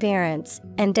 perseverance,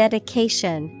 and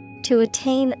dedication, to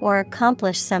attain or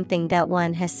accomplish something that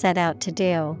one has set out to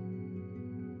do.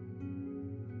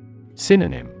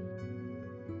 Synonym.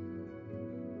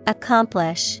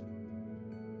 Accomplish,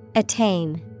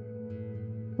 attain,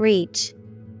 reach.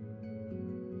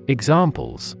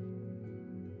 Examples.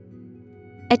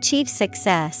 Achieve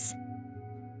success.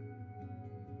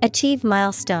 Achieve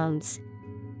milestones.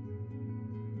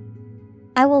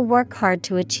 I will work hard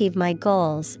to achieve my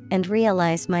goals and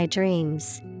realize my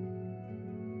dreams.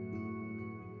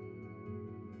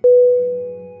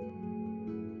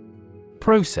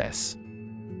 Process.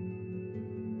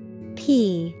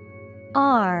 P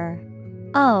R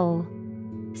O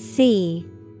C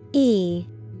E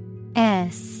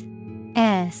S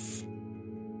S.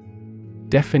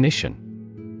 Definition: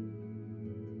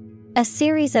 a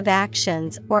series of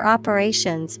actions or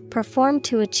operations performed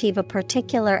to achieve a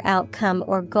particular outcome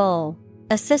or goal,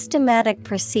 a systematic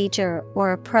procedure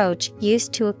or approach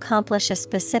used to accomplish a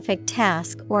specific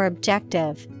task or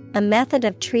objective, a method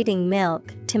of treating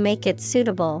milk to make it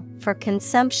suitable for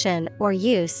consumption or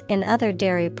use in other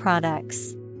dairy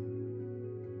products.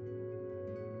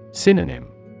 Synonym: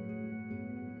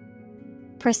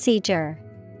 Procedure,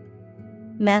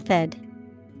 method,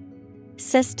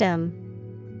 system.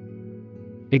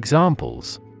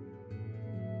 Examples: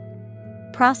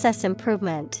 process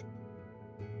improvement,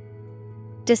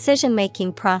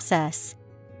 decision-making process.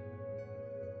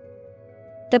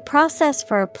 The process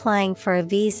for applying for a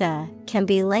visa can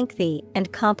be lengthy and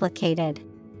complicated.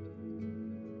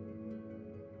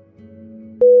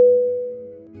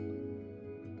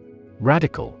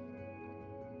 Radical.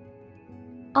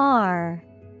 R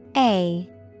A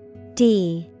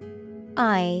D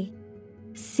I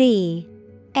C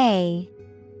A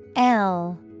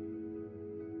L.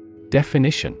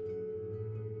 Definition: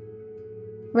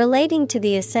 relating to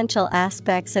the essential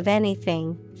aspects of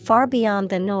anything, far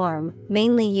beyond the norm,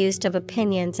 mainly used of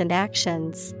opinions and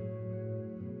actions.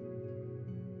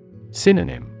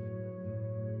 Synonym: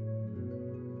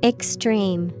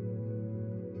 extreme,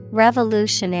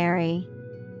 revolutionary.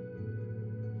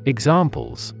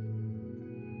 Examples: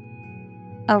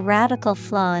 a radical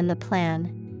flaw in the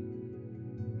plan,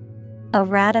 a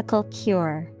radical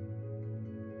cure.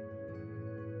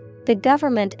 The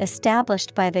government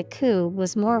established by the coup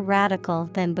was more radical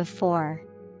than before.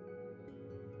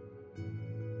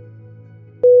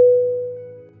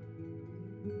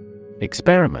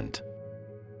 Experiment.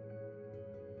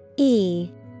 E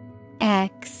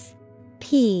X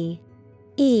P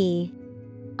E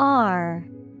R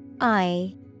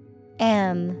I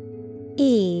M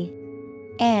E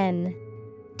N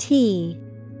T.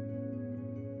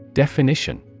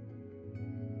 Definition: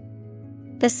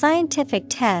 the scientific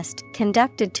test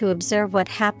conducted to observe what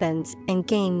happens and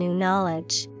gain new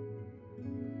knowledge.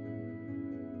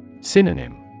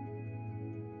 Synonym: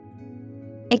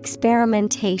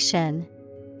 experimentation,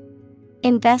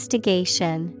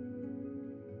 investigation.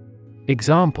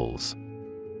 Examples: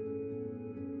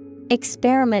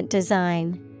 experiment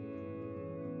design,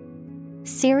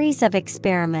 series of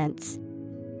experiments.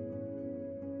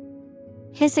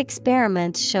 His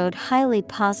experiments showed highly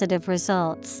positive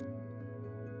results.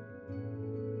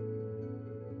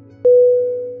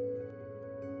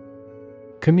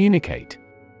 Communicate.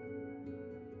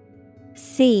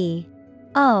 C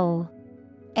O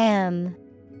M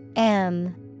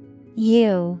M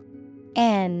U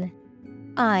N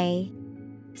I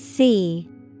C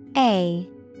A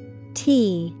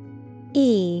T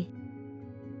E.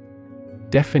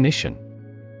 Definition: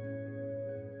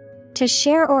 to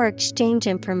share or exchange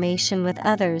information with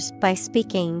others by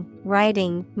speaking,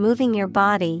 writing, moving your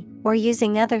body, or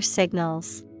using other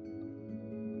signals.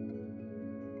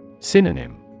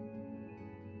 Synonym: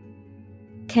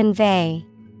 convey,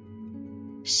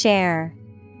 share,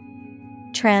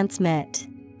 transmit.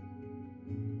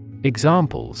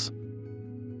 Examples: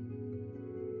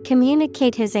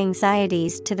 communicate his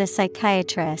anxieties to the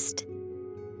psychiatrist.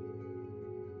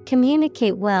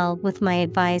 Communicate well with my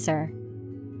advisor.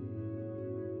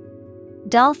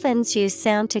 Dolphins use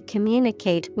sound to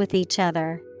communicate with each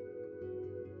other.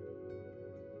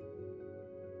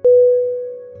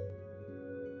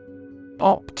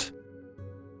 Opt.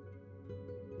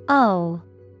 O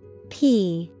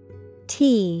P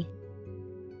T.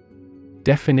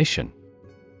 Definition: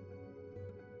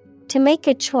 to make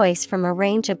a choice from a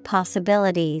range of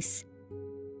possibilities.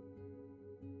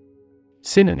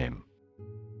 Synonym: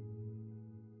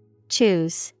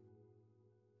 choose,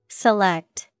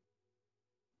 select,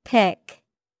 pick.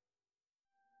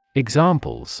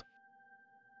 Examples: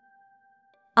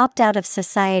 opt out of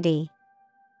society.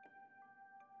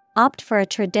 Opt for a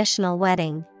traditional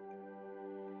wedding.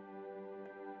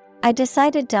 I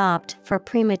decided to opt for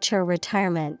premature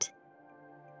retirement.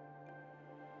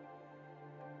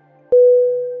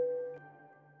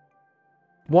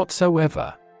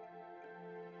 Whatsoever.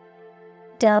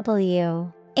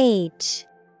 W H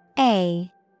A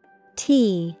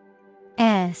T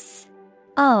S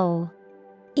O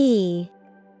E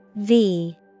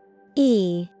V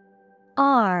E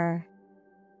R.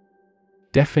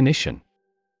 Definition: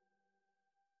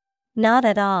 not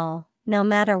at all, no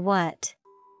matter what.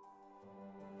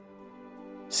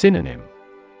 Synonym: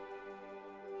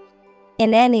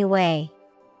 in any way,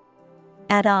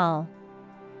 at all,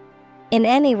 In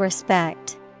any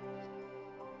respect.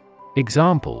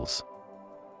 Examples: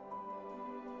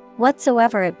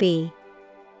 Whatsoever it be.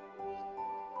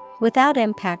 Without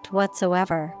impact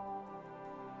whatsoever.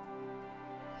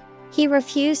 He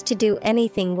refused to do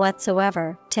anything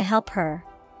whatsoever to help her.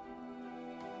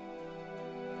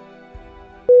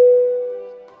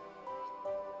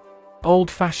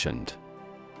 Old-fashioned.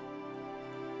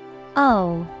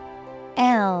 OLDFASHIONED.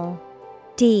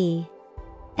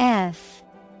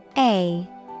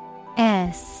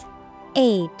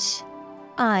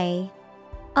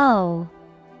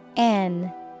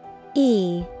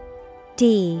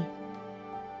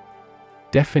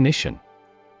 Definition: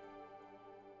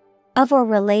 Of or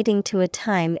relating to a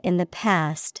time in the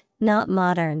past, not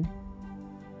modern.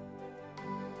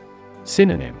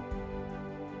 Synonym: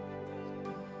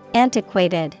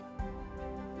 Antiquated,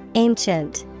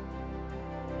 ancient,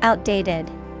 outdated.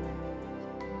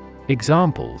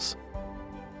 Examples: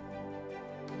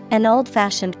 An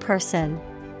old-fashioned person.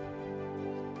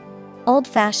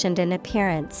 Old-fashioned in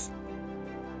appearance.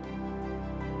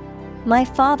 My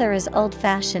father is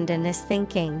old-fashioned in his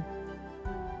thinking.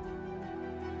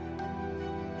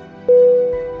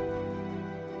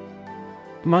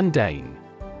 Mundane.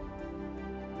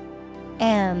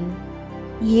 MUNDANE.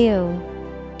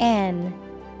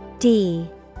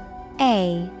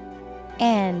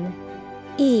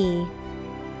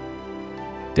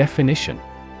 Definition: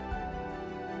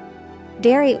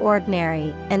 Very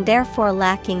ordinary and therefore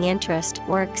lacking interest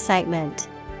or excitement.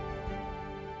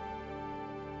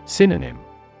 Synonym: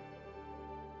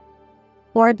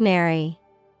 Ordinary,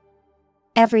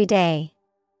 everyday,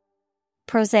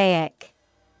 prosaic.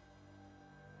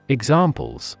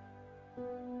 Examples: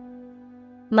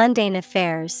 Mundane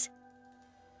affairs.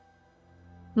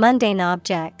 Mundane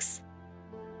objects.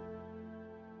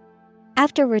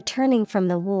 After returning from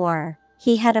the war,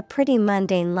 he had a pretty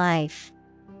mundane life.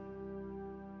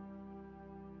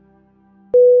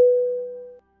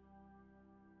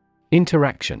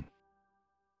 Interaction.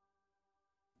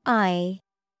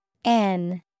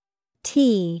 INTERACTION.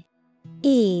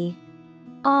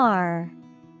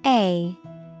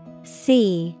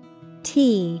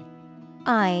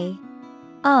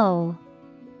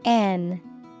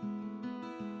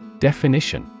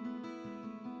 Definition: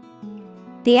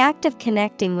 The act of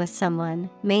connecting with someone,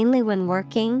 mainly when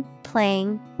working,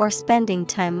 playing, or spending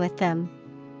time with them.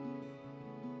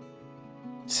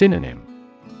 Synonym: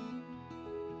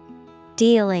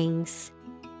 Dealings,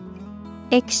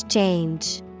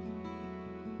 exchange,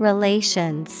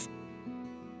 relations.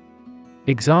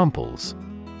 Examples: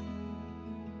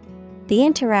 The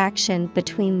interaction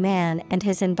between man and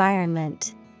his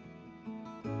environment.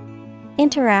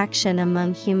 Interaction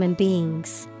among human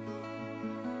beings.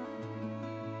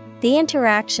 The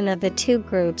interaction of the two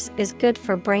groups is good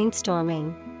for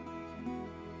brainstorming.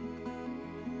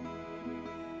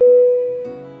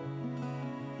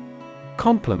 Complement.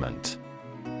 COMPLEMENT.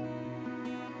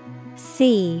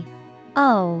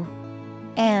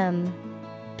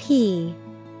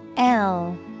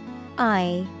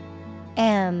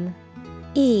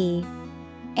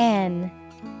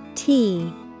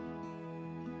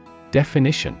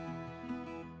 Definition: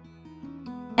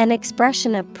 An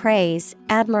expression of praise,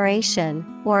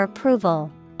 admiration, or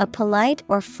approval, a polite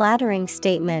or flattering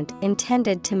statement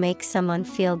intended to make someone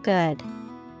feel good.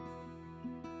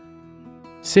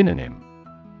 Synonym: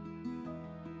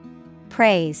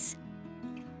 Praise,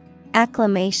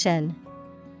 acclamation,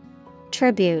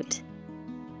 tribute.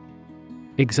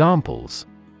 Examples: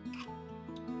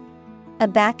 A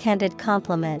backhanded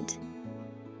compliment.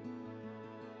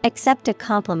 Accept a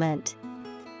compliment.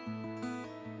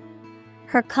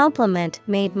 Her compliment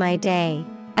made my day.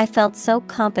 I felt so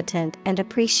competent and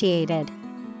appreciated.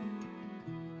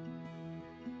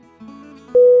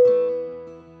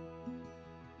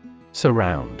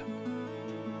 Surround.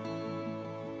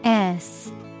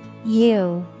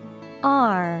 SURROUND.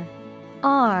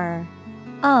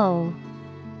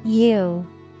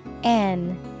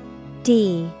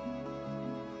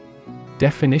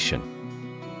 Definition: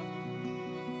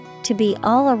 To be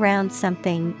all around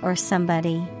something or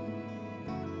somebody.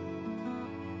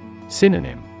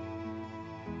 Synonym: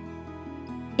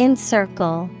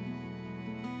 Encircle,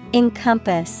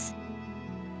 encompass,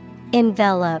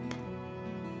 envelop.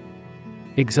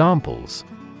 Examples: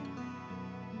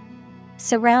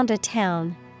 Surround a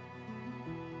town.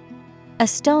 A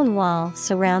stone wall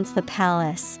surrounds the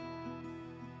palace.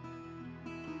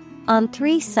 On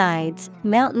 3 sides,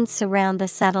 mountains surround the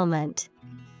settlement.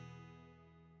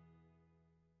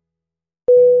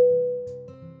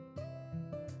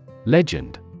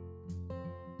 Legend.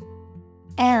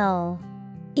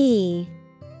 LEGEND.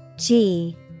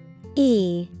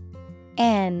 E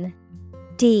N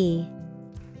D.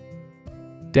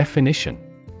 Definition: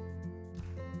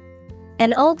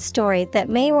 An old story that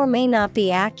may or may not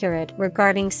be accurate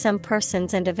regarding some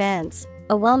persons and events,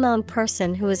 a well-known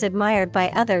person who is admired by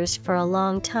others for a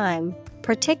long time,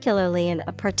 particularly in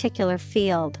a particular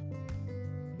field.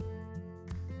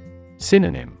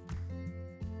 Synonym: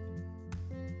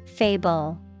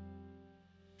 Fable,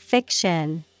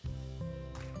 fiction,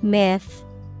 myth.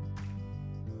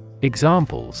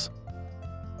 Examples: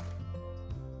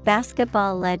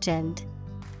 Basketball legend,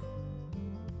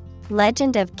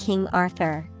 Legend of King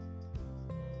Arthur.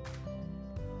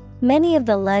 Many of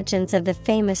the legends of the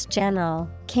famous general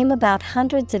came about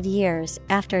hundreds of years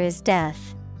after his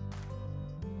death.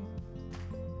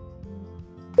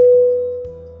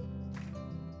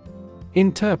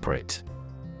 Interpret: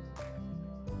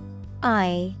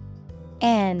 I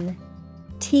N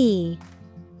T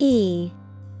E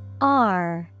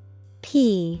R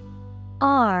P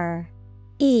R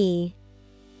E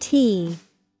T.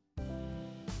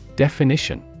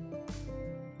 Definition: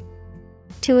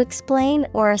 To explain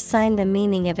or assign the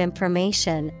meaning of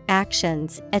information,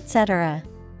 actions, etc.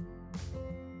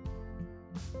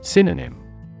 Synonym: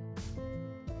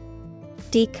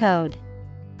 Decode,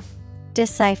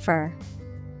 decipher,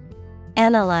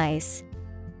 analyze.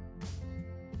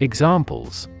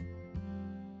 Examples: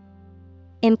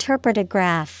 Interpret a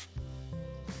graph.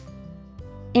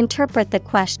 Interpret the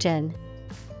question.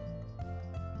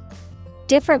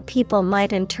 Different people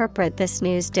might interpret this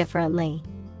news differently.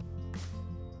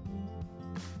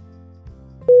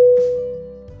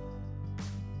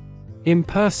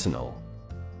 Impersonal: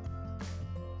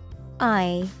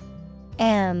 I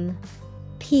M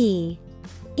P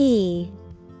E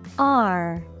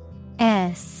R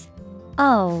S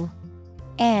O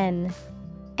N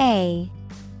A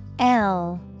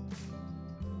L.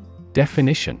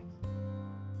 Definition: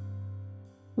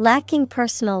 Lacking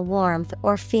personal warmth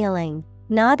or feeling,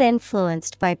 not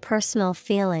influenced by personal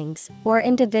feelings or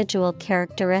individual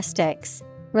characteristics,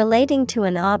 relating to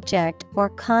an object or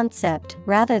concept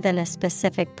rather than a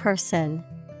specific person.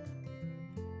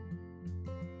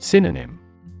 Synonym: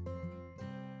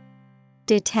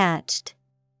 Detached,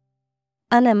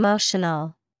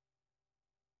 unemotional.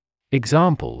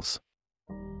 Examples: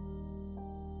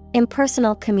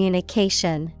 Impersonal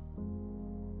communication,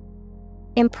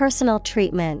 impersonal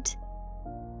treatment.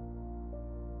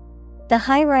 The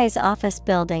high-rise office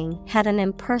building had an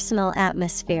impersonal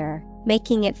atmosphere,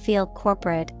 making it feel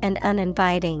corporate and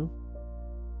uninviting.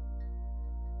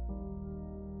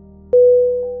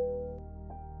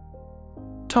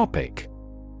 Topic: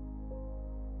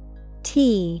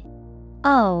 T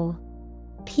O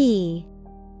P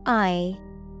I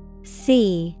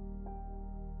C.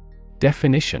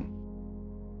 Definition: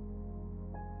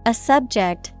 A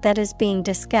subject that is being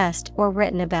discussed or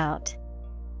written about.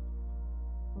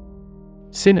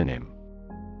 Synonym: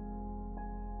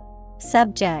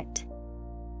 Subject,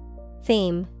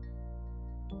 theme,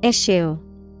 issue.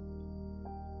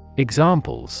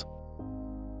 Examples: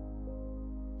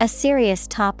 A serious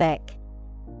topic.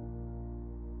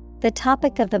 The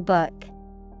topic of the book.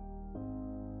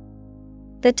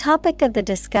 The topic of the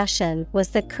discussion was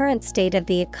the current state of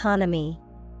the economy.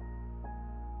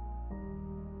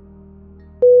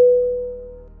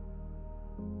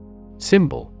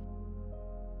 Symbol: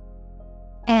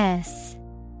 S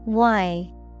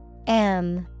Y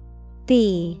M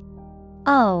B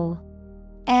O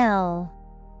L.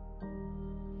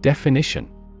 Definition: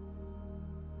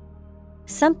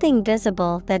 Something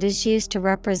visible that is used to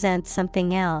represent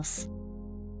something else.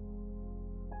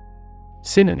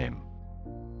 Synonym: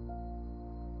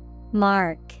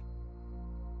 Mark,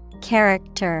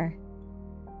 character,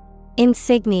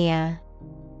 insignia.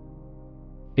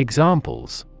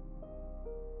 Examples: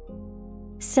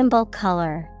 Symbol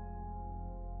color.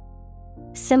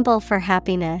 Symbol for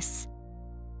happiness.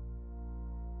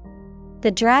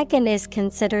 The dragon is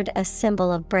considered a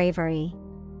symbol of bravery.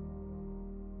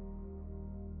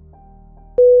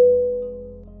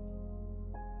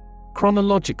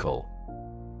 Chronological: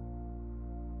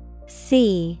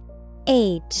 C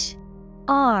H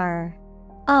R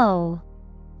O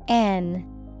N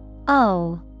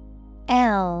O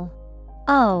L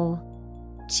O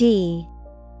G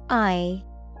I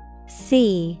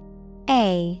C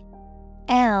A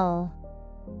L.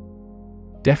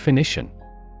 Definition: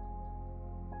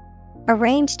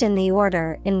 Arranged in the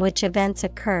order in which events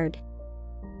occurred.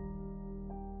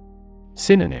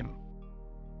 Synonym: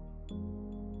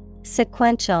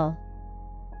 Sequential,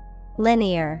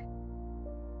 linear,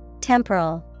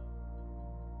 temporal.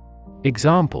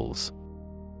 Examples: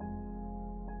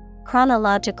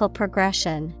 Chronological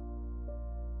progression.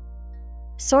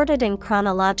 sorted in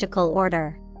chronological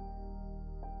order.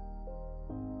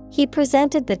 He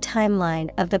presented the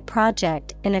timeline of the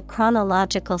project in a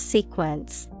chronological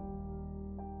sequence.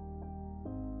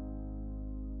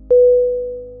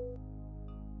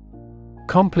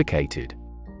 Complicated.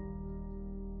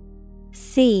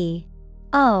 C-O-M-P-L-I-C-A-T-E-D.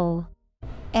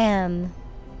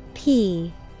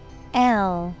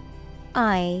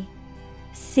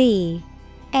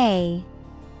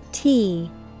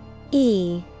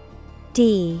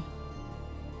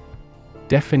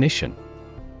 Definition: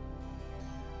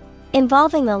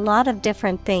 involving a lot of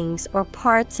different things or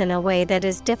parts in a way that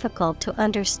is difficult to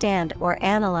understand or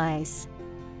analyze.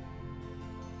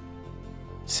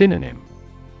 Synonym: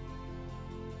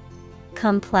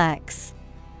 Complex,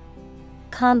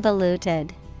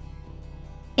 convoluted,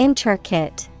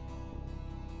 intricate.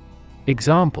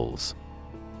 Examples: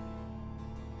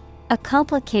 a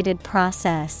complicated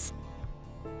process.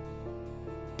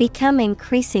 Become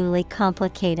increasingly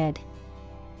complicated.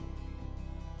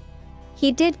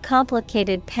 He did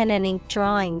complicated pen and ink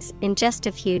drawings in just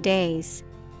a few days.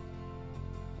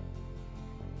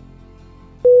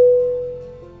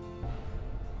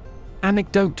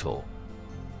 Anecdotal.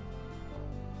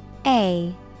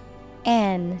 A-N-E-C-D-O-T-A-L.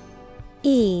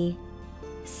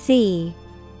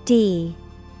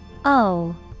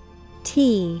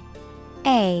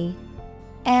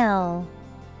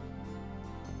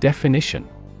 Definition: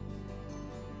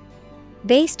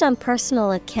 based on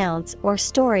personal accounts or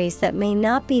stories that may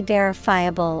not be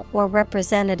verifiable or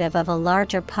representative of a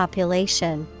larger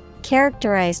population,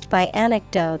 characterized by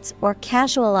anecdotes or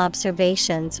casual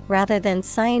observations rather than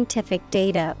scientific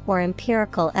data or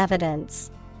empirical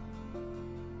evidence.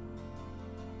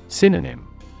 Synonym: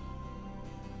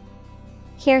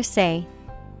 hearsay,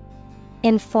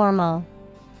 informal,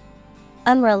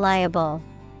 unreliable.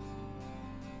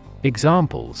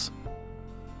 Examples: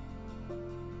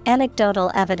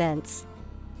 anecdotal evidence.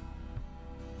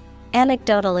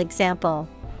 Anecdotal example.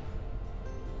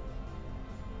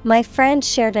 My friend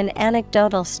shared an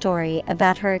anecdotal story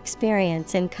about her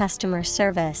experience in customer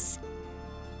service.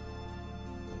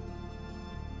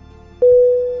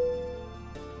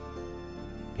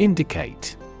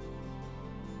 Indicate.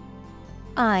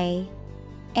 I-N-D-I-C-A-T-E.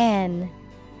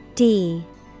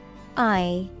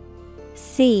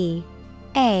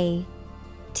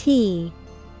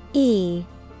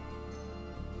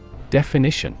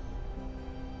 Definition: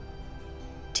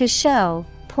 to show,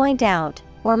 point out,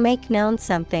 or make known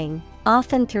something,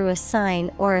 often through a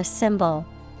sign or a symbol,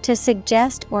 to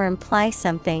suggest or imply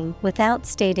something without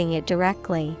stating it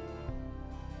directly.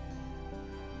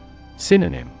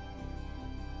 Synonym: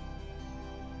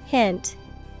 hint,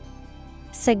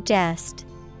 suggest,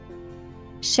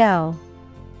 show.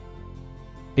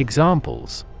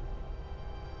 Examples: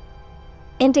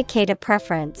 indicate a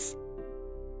preference.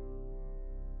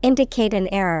 Indicate an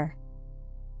error.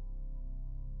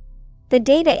 The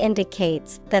data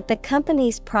indicates that the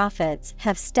company's profits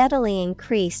have steadily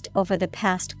increased over the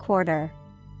past quarter.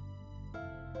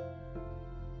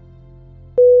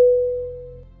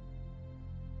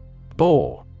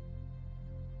 Bore.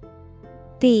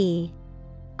 B-O-R-E.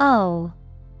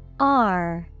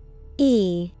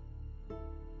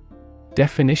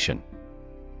 Definition: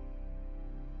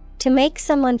 to make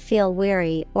someone feel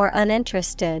weary or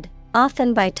uninterested,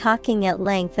 often by talking at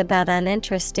length about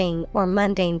uninteresting or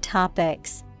mundane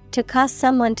topics. To cause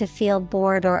someone to feel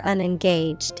bored or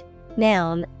unengaged.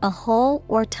 Noun, a hole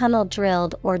or tunnel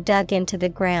drilled or dug into the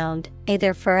ground,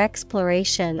 either for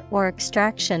exploration or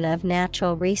extraction of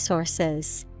natural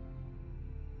resources.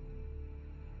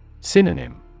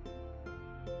 Synonym: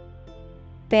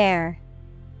 bare,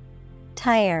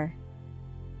 tire,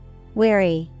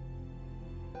 weary.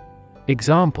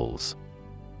 Examples: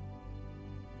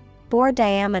 bore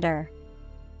diameter.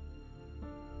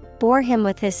 Bore him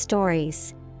with his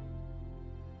stories.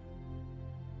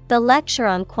 The lecture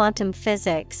on quantum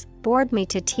physics bored me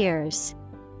to tears.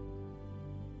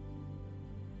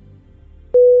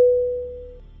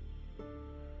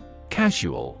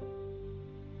 Casual.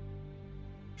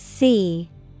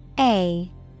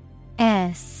 C-A-S-U-A-L.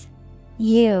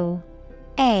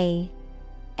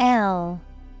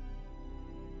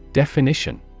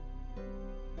 Definition: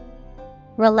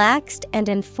 relaxed and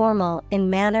informal in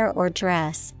manner or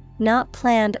dress, not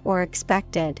planned or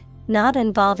expected, not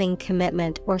involving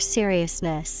commitment or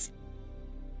seriousness.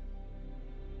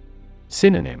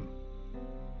 Synonym: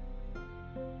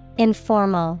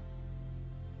 informal,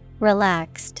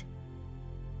 relaxed,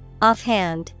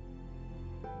 offhand.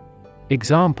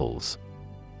 Examples: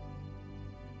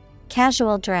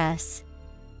 casual dress.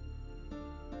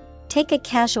 Take a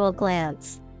casual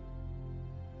glance.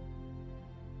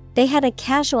 They had a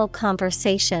casual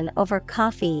conversation over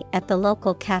coffee at the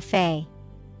local cafe.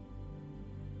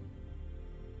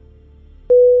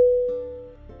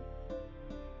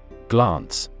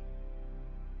 Glance.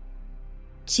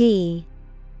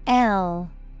 Glance.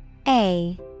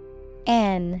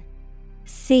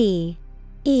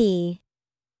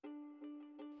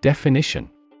 Definition.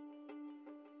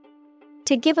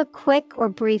 To give a quick or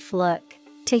brief look,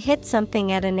 to hit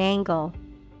something at an angle.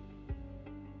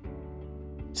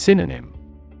 Synonym.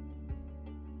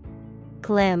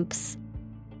 Glimpse,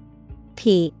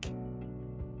 peek,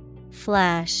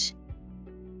 flash.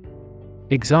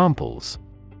 Examples.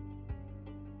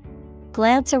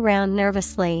 Glance around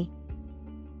nervously.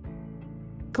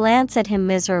 Glance at him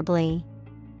miserably.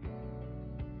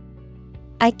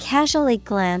 I casually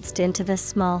glanced into the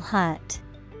small hut.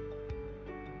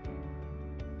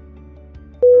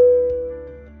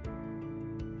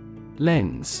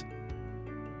 Lens.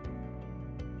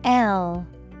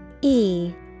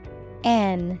 L-E-N-S.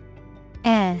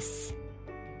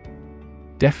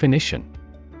 Definition.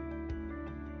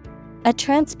 A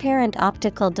transparent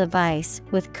optical device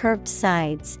with curved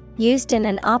sides, used in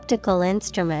an optical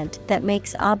instrument that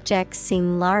makes objects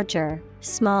seem larger,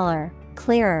 smaller,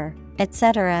 clearer,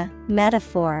 etc.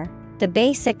 Metaphor. The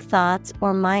basic thoughts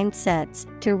or mindsets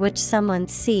through which someone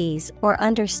sees or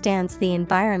understands the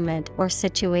environment or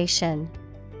situation.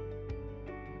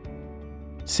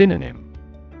 Synonym.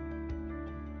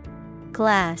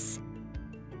 Glass.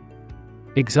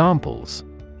 Examples.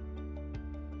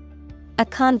 A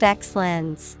convex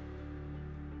lens.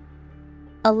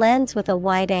 A lens with a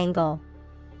wide angle.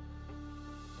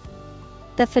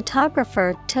 The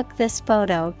photographer took this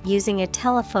photo using a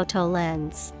telephoto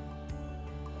lens.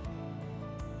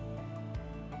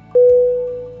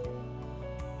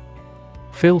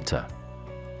 Filter.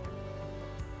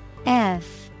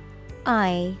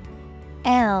 F-I-L-T-E-R.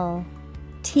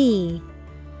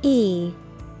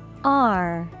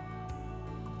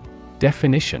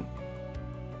 Definition.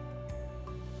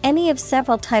 Any of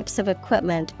several types of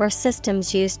equipment or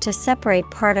systems used to separate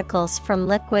particles from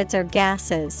liquids or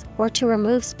gases, or to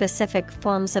remove specific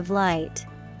forms of light.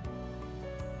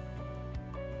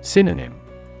 Synonym.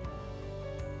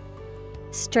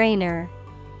 Strainer.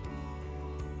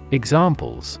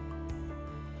 Examples.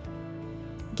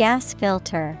 Gas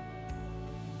filter.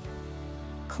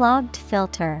 Clogged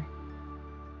filter.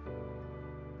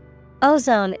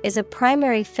 Ozone is a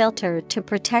primary filter to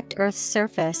protect Earth's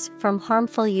surface from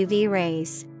harmful UV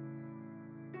rays.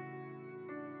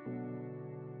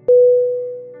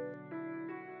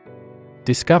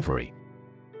 Discovery.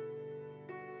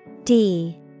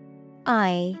 D-I-S-C-O-V-E-R-Y.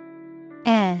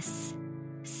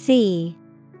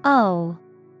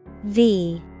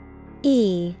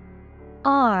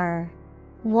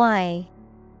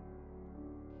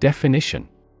 Definition.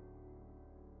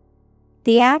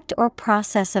 The act or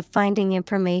process of finding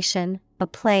information, a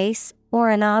place, or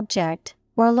an object,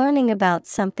 or learning about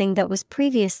something that was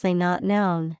previously not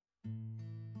known.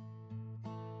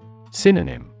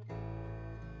 Synonym.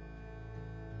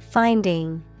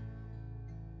 Finding,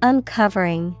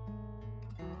 uncovering,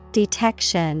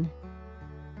 detection.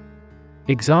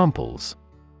 Examples.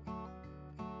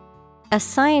 A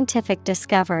scientific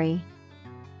discovery.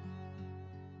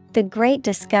 The great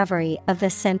discovery of the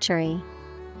century.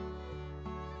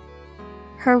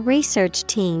 Her research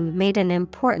team made an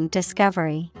important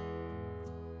discovery.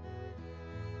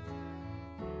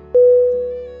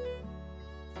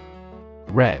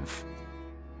 Rev.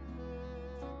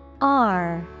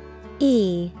 R-E-V.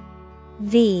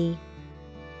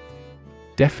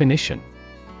 Definition.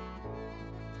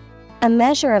 A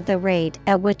measure of the rate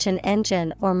at which an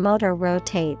engine or motor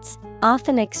rotates,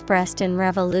 often expressed in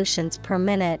revolutions per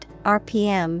minute,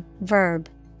 RPM, verb,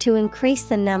 to increase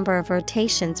the number of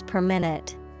rotations per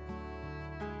minute.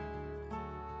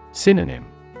 Synonym.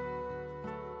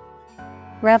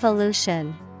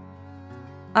 Revolution,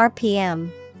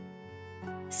 RPM,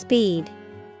 speed.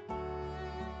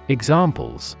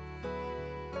 Examples.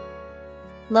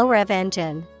 Low rev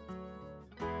engine.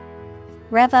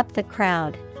 Rev up the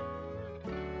crowd.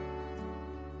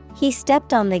 He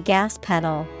stepped on the gas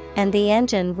pedal, and the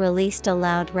engine released a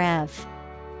loud rev.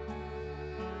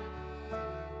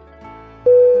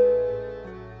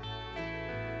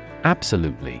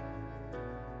 Absolutely.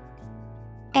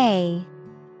 A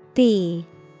B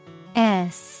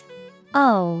S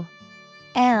O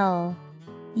L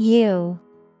U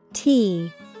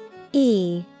T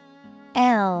E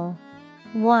L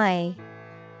Y.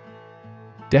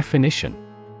 Definition.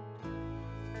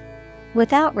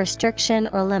 Without restriction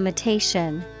or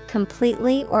limitation,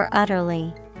 completely or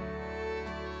utterly.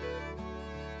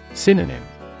 Synonym.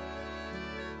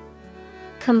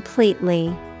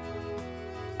 Completely.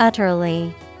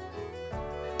 Utterly.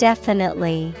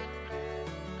 Definitely.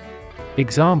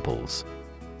 Examples: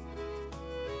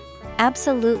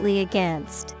 Absolutely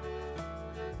against.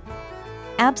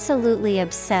 Absolutely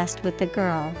obsessed with the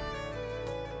girl.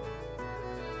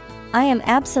 I am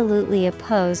absolutely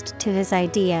opposed to his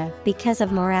idea because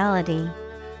of morality.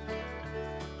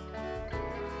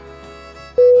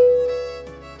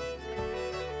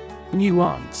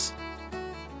 Nuance.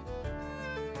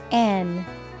 N-U-A-N-C-E.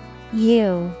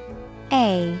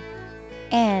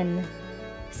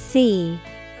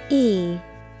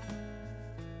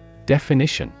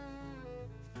 Definition: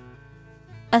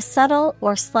 A subtle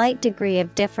or slight degree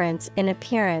of difference in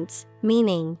appearance,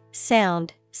 meaning,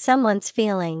 sound, someone's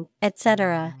feeling,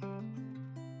 etc.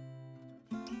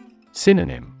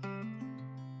 Synonym: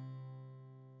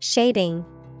 Shading,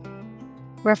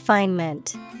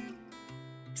 refinement,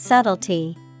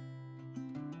 subtlety.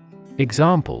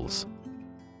 Examples: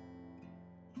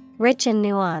 Rich in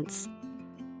nuance.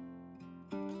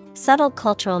 Subtle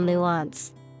cultural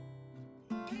nuance.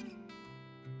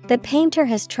 The painter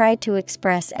has tried to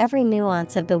express every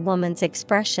nuance of the woman's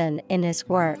expression in his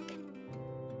work.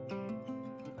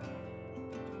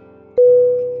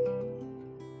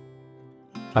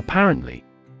 Apparently.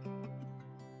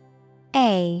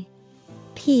 A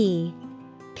P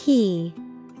P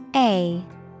A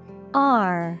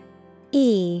R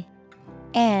E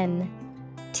N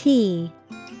T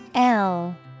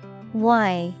L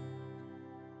Y.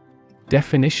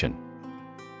 Definition: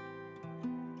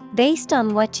 Based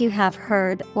on what you have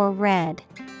heard or read.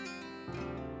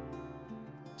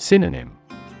 Synonym: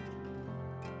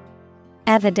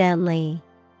 Evidently.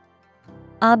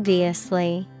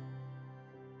 Obviously.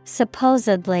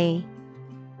 Supposedly.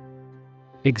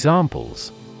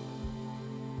 Examples: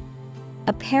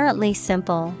 Apparently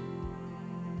simple.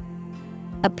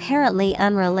 Apparently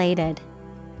unrelated.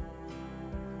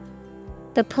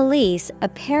 The police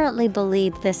apparently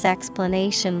believed this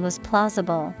explanation was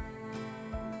plausible.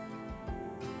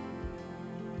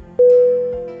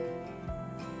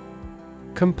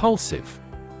 Compulsive.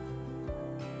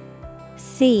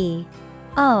 C-O-M-P-U-L-S-I-V-E.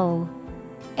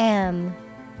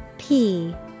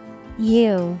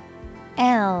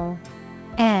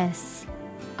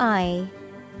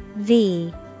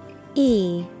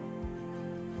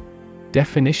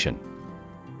 Definition: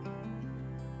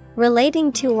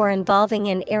 Relating to or involving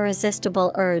an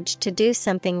irresistible urge to do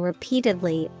something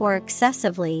repeatedly or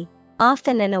excessively,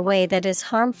 often in a way that is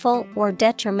harmful or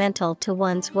detrimental to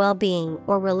one's well-being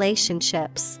or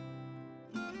relationships.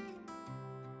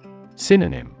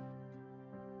 Synonym: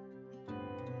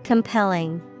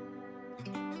 Compelling.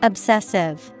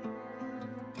 Obsessive.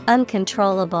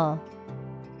 Uncontrollable.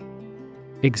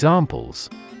 Examples: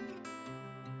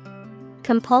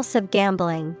 Compulsive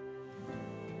gambling.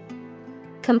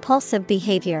 Compulsive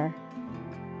behavior.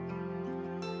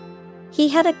 He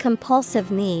had a compulsive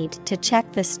need to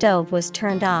check the stove was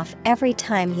turned off every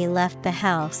time he left the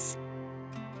house.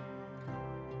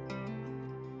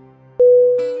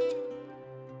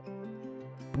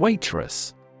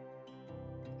 Waitress.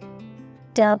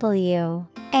 W-A-I-T-R-E-S-S.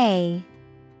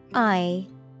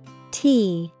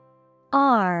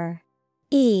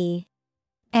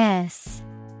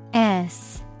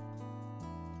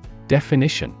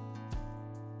 Definition: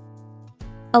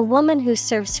 A woman who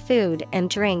serves food and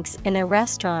drinks in a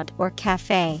restaurant or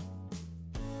cafe.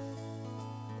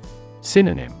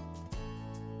 Synonym: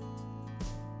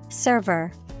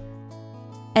 Server.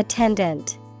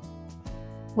 Attendant.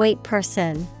 Wait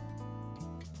person.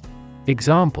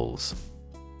 Examples: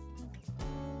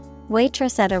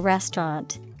 Waitress at a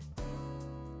restaurant.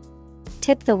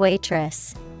 Tip the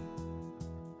waitress.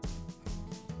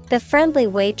 The friendly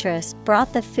waitress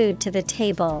brought the food to the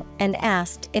table and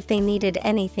asked if they needed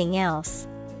anything else.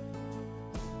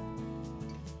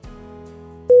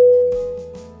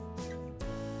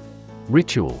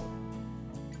 Ritual.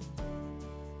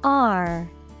 R-I-T-U-A-L.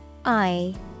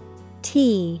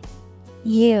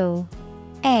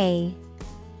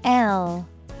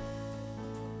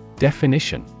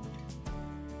 Definition: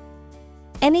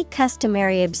 Any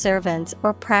customary observance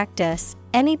or practice,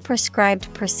 any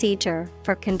prescribed procedure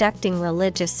for conducting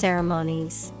religious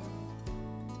ceremonies.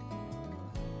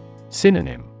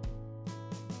 Synonym: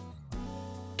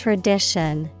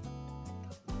 Tradition.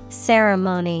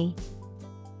 Ceremony.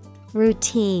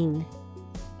 Routine.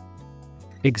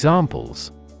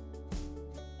 Examples: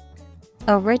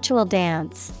 A ritual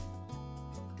dance.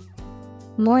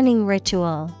 Morning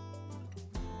ritual.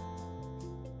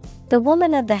 The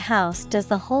woman of the house does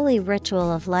the holy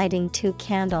ritual of lighting 2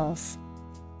 candles.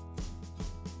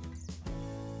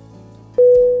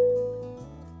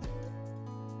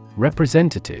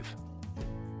 Representative.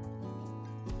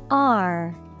 Representative.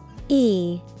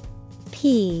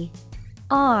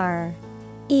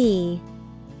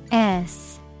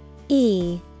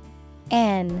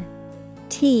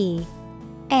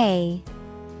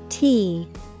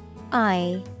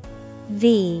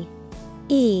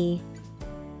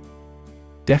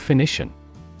 Definition.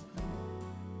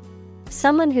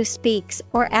 Someone who speaks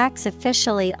or acts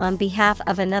officially on behalf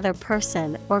of another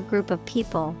person or group of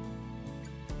people.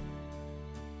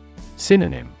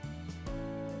 Synonym.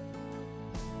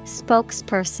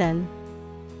 Spokesperson,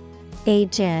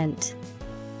 agent,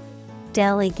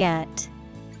 delegate.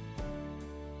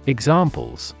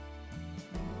 Examples.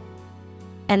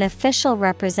 An official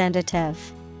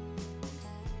representative,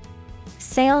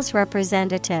 sales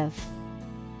representative.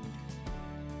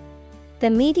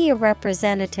 The media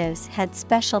representatives had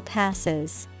special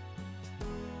passes.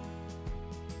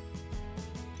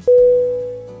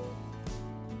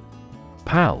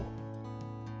 Pal.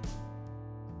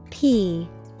 P-A-L.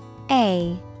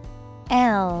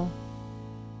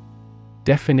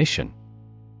 Definition.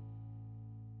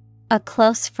 A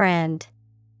close friend.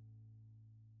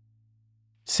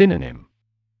 Synonym.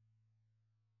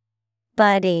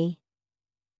 Buddy,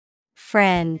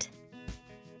 friend,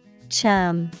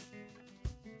 chum.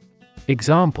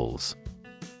 Examples.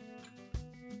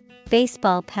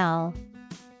 Baseball pal,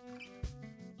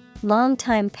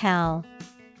 longtime pal.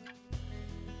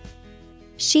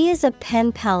 She is a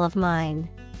pen pal of mine.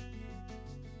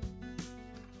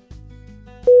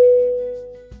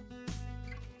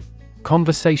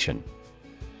 Conversation.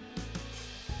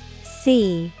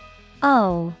 Conversation.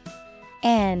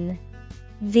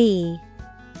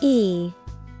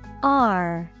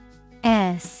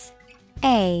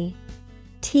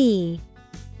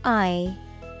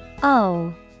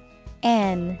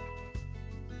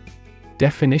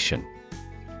 Definition.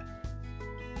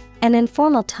 An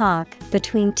informal talk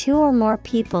between two or more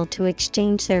people to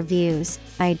exchange their views,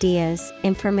 ideas,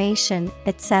 information,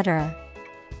 etc.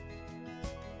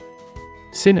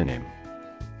 Synonym.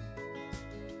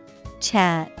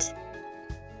 Chat,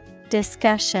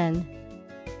 discussion,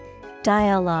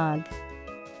 dialogue.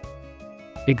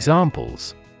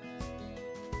 Examples.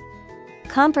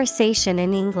 Conversation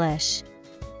in English.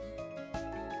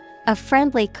 A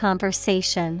friendly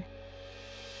conversation.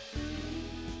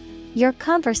 Your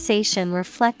conversation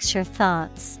reflects your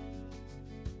thoughts.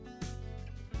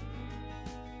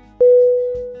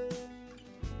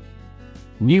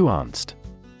 Nuanced.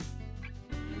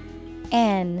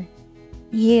 N-U-A-N-C-E-D.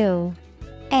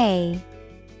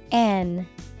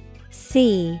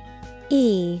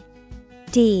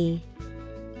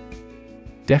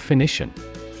 Definition.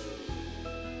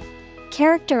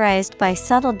 Characterized by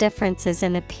subtle differences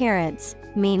in appearance,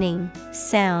 meaning,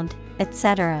 sound,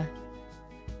 etc.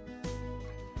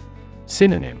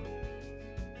 Synonym.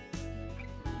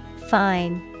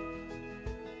 Fine,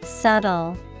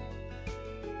 subtle,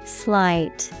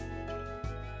 slight.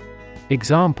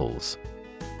 Examples.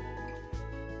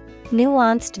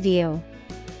 Nuanced view.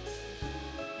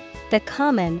 The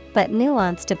common but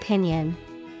nuanced opinion.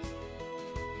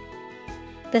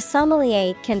 The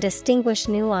sommelier can distinguish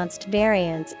nuanced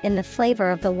variants in the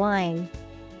flavor of the wine.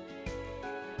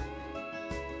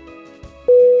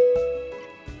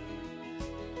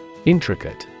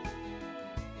 Intricate.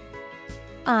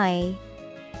 I-N-T-R-I-C-A-T-E.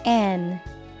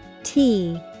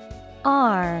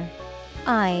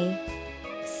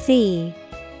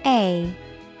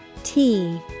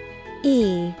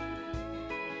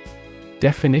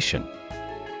 Definition.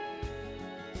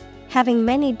 Having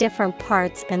many different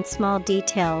parts and small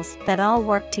details that all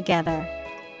work together.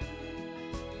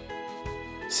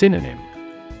 Synonym.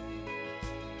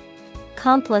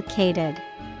 Complicated,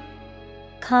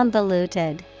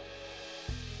 convoluted,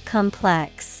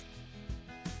 complex.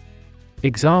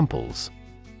 Examples.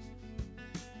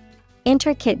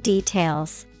 Intricate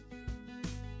details.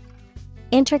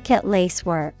 Intricate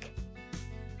lacework.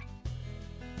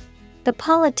 The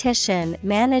politician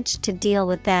managed to deal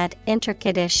with that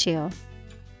intricate issue.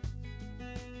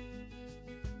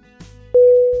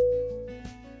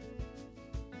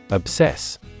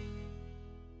 Obsess.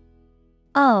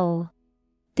 O-B-S-E-S-S.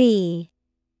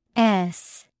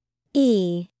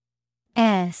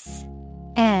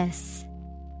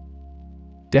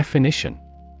 Definition.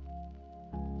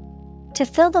 To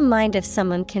fill the mind of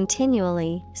someone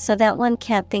continually so that one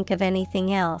can't think of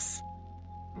anything else.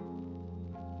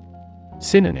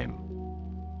 Synonym.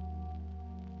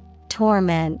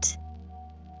 Torment,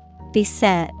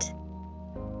 beset,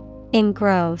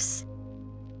 engross.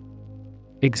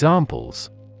 Examples.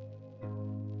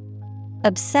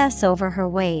 Obsess over her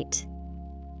weight.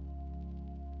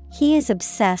 He is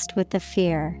obsessed with the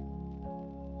fear.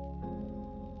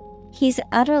 He's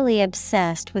utterly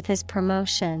obsessed with his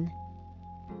promotion.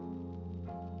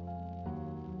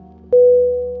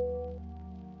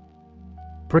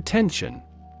 Pretension.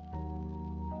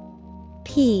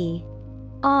 Pretension.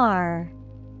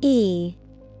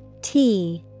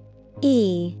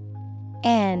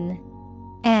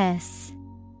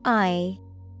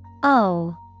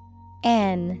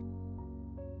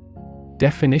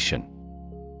 Definition.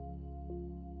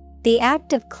 The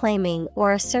act of claiming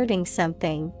or asserting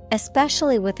something,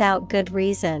 especially without good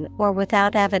reason or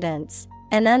without evidence,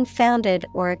 an unfounded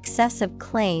or excessive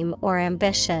claim or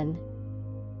ambition.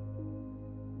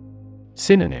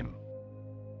 Synonym.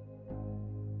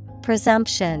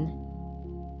 Presumption,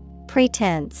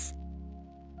 pretense,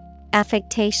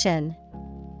 affectation.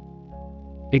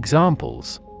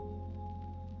 Examples.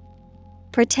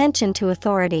 Pretension to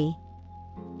authority.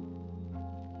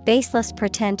 Baseless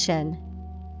pretension.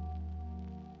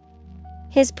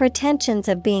 His pretensions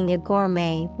of being a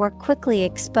gourmet were quickly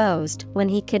exposed when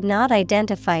he could not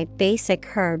identify basic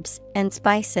herbs and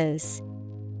spices.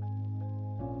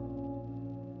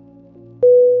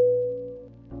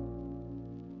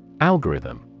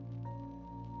 Algorithm.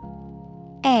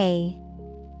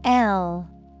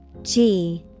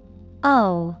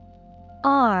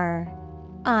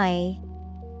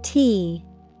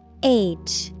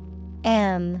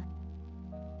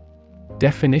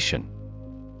 Definition.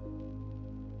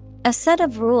 A set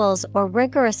of rules or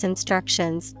rigorous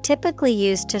instructions typically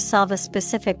used to solve a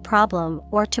specific problem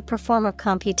or to perform a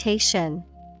computation.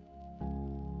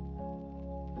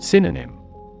 Synonym.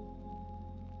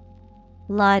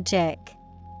 Logic,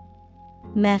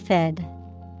 method,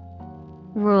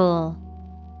 rule.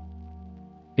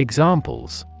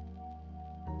 Examples.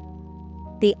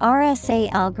 The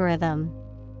RSA algorithm.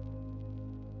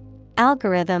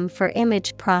 Algorithm for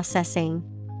image processing.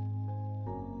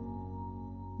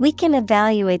 We can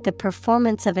evaluate the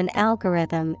performance of an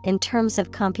algorithm in terms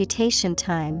of computation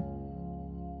time.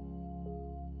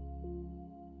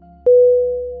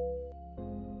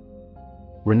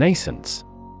 Renaissance.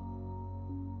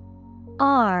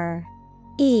 RENAISSANCE.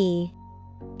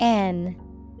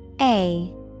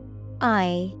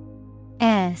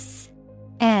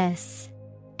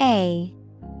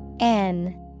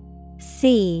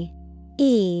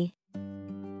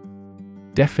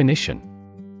 Definition.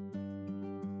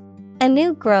 A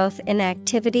new growth in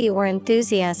activity or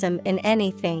enthusiasm in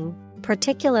anything,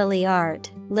 particularly art,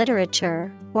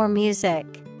 literature, or music.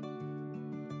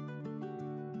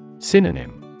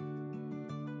 Synonym.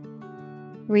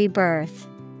 Rebirth,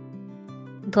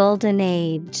 golden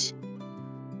age.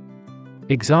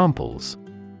 Examples.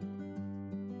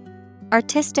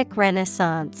 Artistic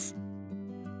renaissance.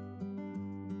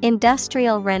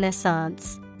 Industrial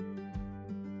renaissance.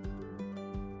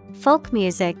 Folk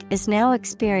music is now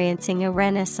experiencing a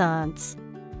renaissance.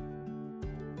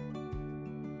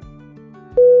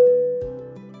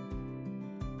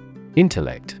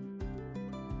 Intellect.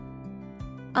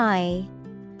 INTELLECT.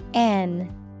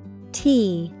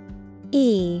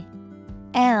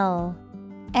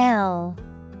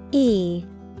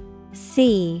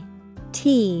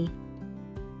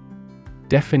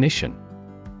 Definition.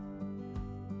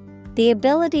 The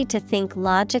ability to think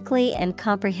logically and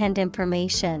comprehend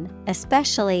information,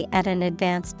 especially at an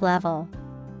advanced level.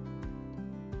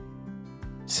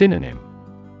 Synonym.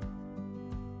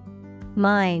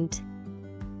 Mind,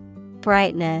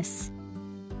 brightness,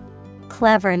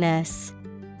 cleverness.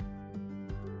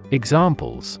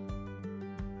 Examples.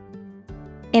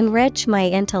 Enrich my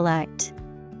intellect.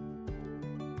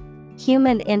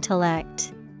 Human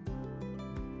intellect.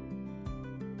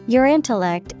 Your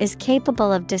intellect is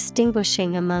capable of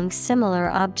distinguishing among similar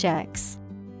objects.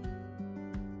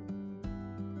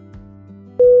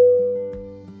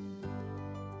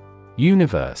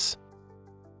 Universe.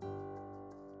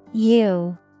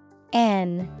 UNIVERSE.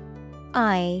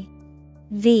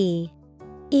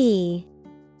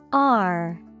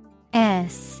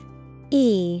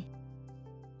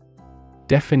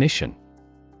 Definition.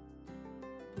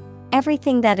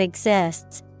 Everything that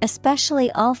exists,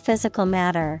 especially all physical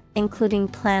matter, including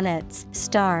planets,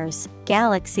 stars,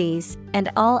 galaxies, and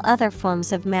all other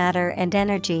forms of matter and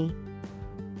energy.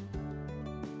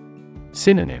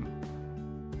 Synonym.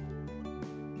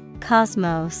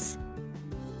 Cosmos,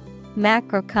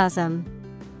 macrocosm.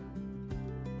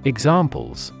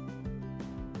 Examples.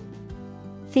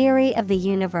 Theory of the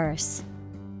universe.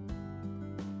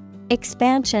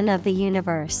 Expansion of the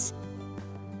universe.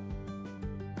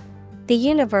 The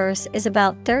universe is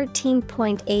about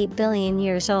 13.8 billion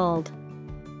years old.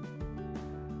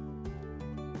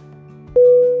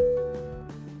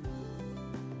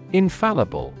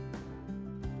 Infallible.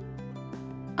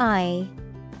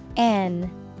 INFALLIBLE.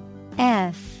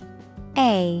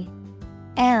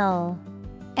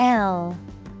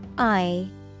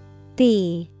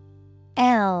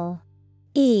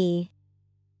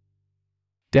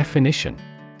 Definition: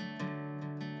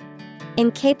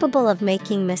 incapable of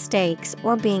making mistakes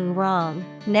or being wrong,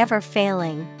 never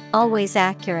failing, always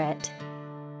accurate.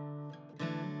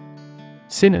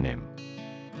 Synonym: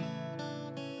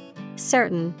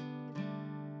 Certain,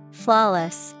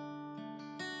 flawless,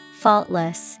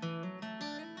 faultless.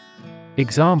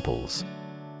 Examples: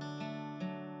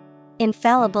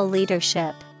 infallible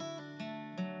leadership,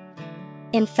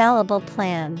 infallible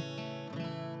plan.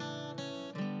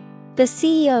 The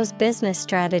CEO's business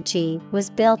strategy was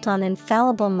built on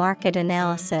infallible market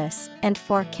analysis and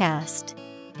forecast.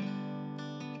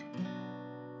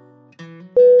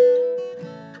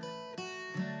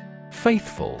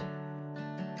 Faithful.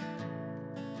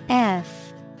 FAITHFUL.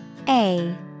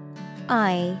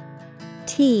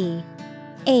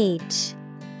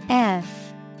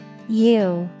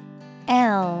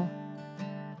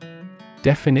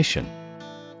 Definition: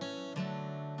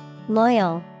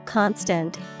 loyal,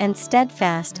 constant, and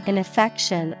steadfast in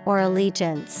affection or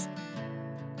allegiance.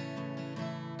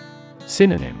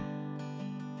 Synonym: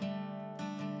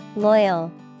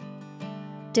 loyal,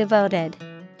 devoted,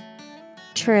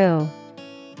 true.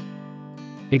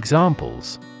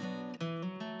 Examples: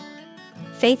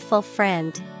 faithful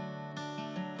friend,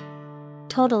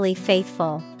 totally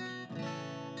faithful.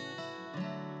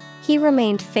 He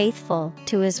remained faithful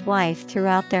to his wife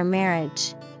throughout their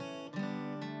marriage.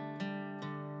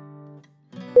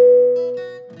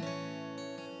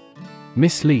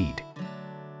 Mislead.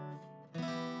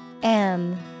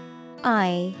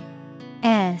 MISLEAD.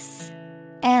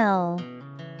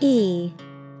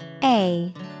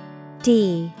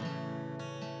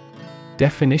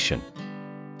 Definition: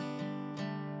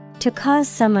 to cause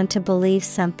someone to believe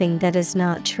something that is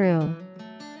not true.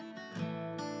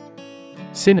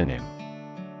 Synonym: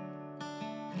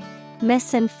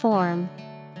 misinform,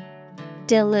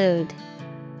 delude,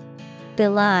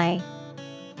 belie.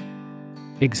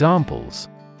 Examples: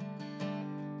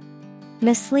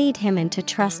 mislead him into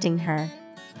trusting her,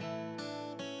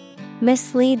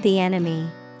 mislead the enemy.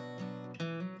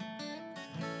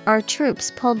 Our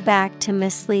troops pulled back to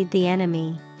mislead the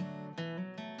enemy.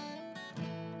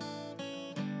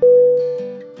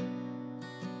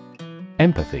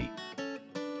 Empathy.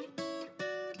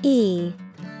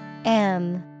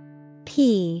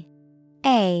 EMPATHY.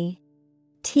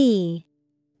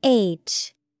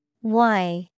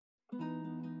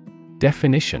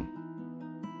 Definition: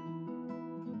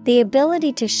 the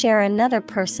ability to share another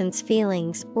person's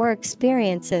feelings or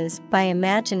experiences by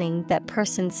imagining that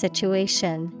person's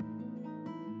situation.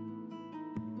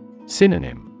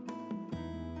 Synonym: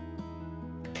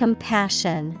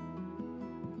 compassion,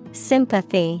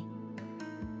 sympathy,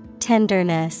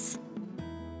 tenderness.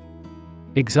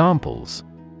 Examples: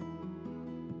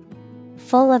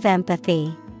 full of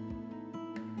empathy,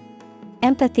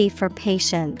 empathy for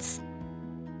patients.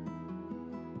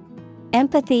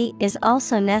 Empathy is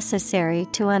also necessary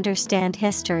to understand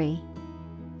history.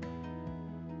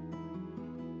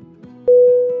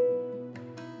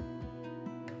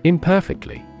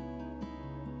 Imperfectly.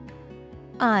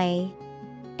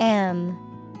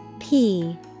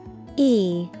 IMPERFECTLY.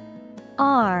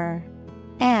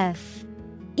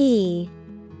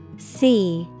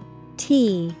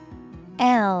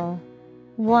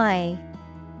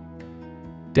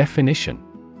 Definition: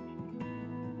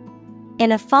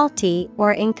 in a faulty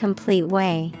or incomplete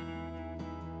way.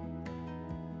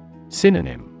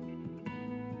 Synonym: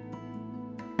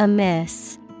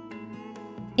 amiss,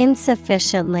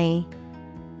 insufficiently,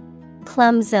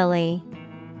 clumsily.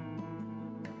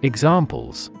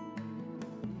 Examples: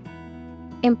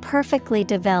 imperfectly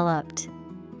developed,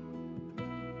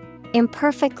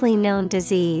 imperfectly known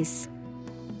disease.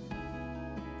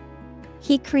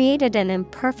 He created an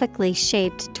imperfectly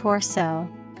shaped torso.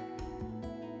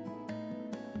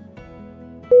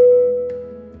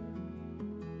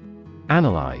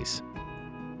 Analyze.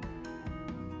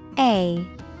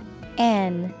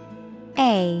 ANALYZE.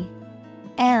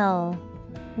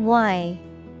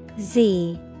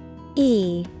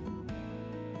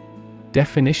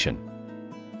 Definition: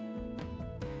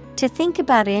 to think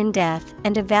about in depth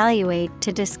and evaluate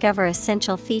to discover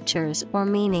essential features or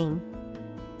meaning.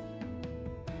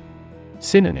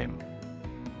 Synonym: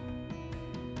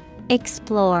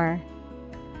 explore,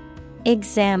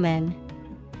 examine,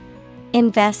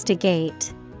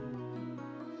 investigate.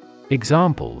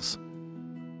 Examples: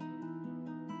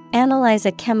 analyze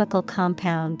a chemical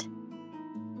compound,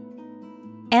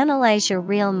 Analyze your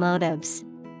real motives.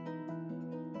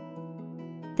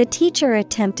 The teacher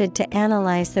attempted to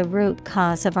analyze the root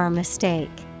cause of our mistake.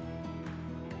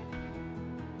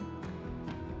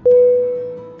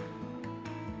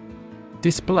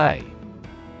 Display.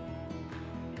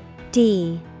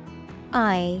 D-I-S-P-L-A-Y.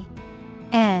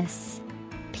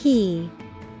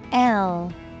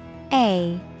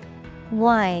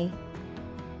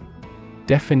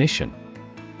 Definition.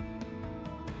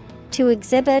 To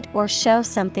exhibit or show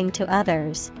something to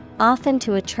others, often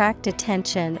to attract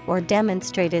attention or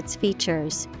demonstrate its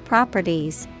features,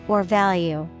 properties, or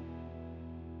value.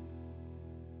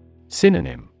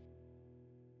 Synonym.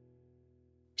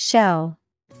 Show,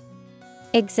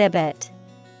 exhibit,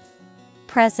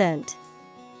 present.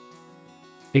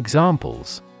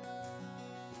 Examples.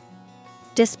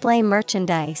 Display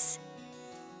merchandise.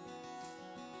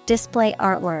 Display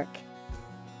artwork.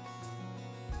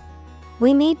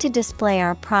 We need to display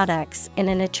our products in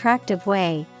an attractive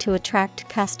way to attract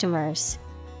customers.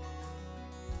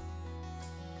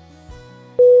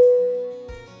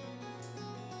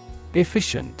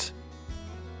 Efficient.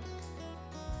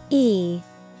 E-F-F-I-C-I-E-N-T.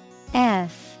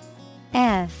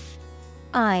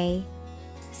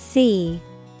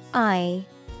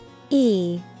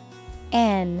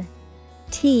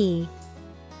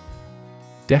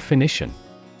 Definition.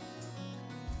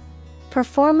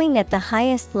 Performing at the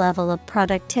highest level of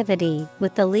productivity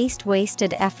with the least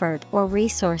wasted effort or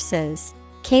resources,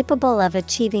 capable of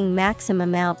achieving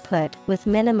maximum output with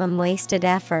minimum wasted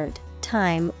effort,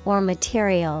 time, or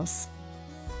materials.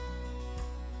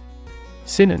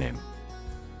 Synonym.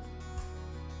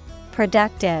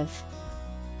 Productive,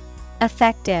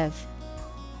 effective,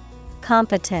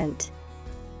 competent.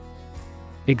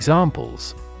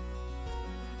 Examples.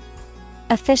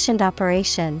 Efficient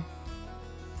operation.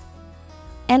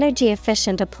 Energy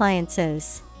efficient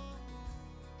appliances.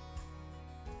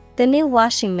 The new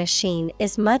washing machine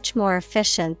is much more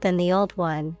efficient than the old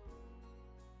one.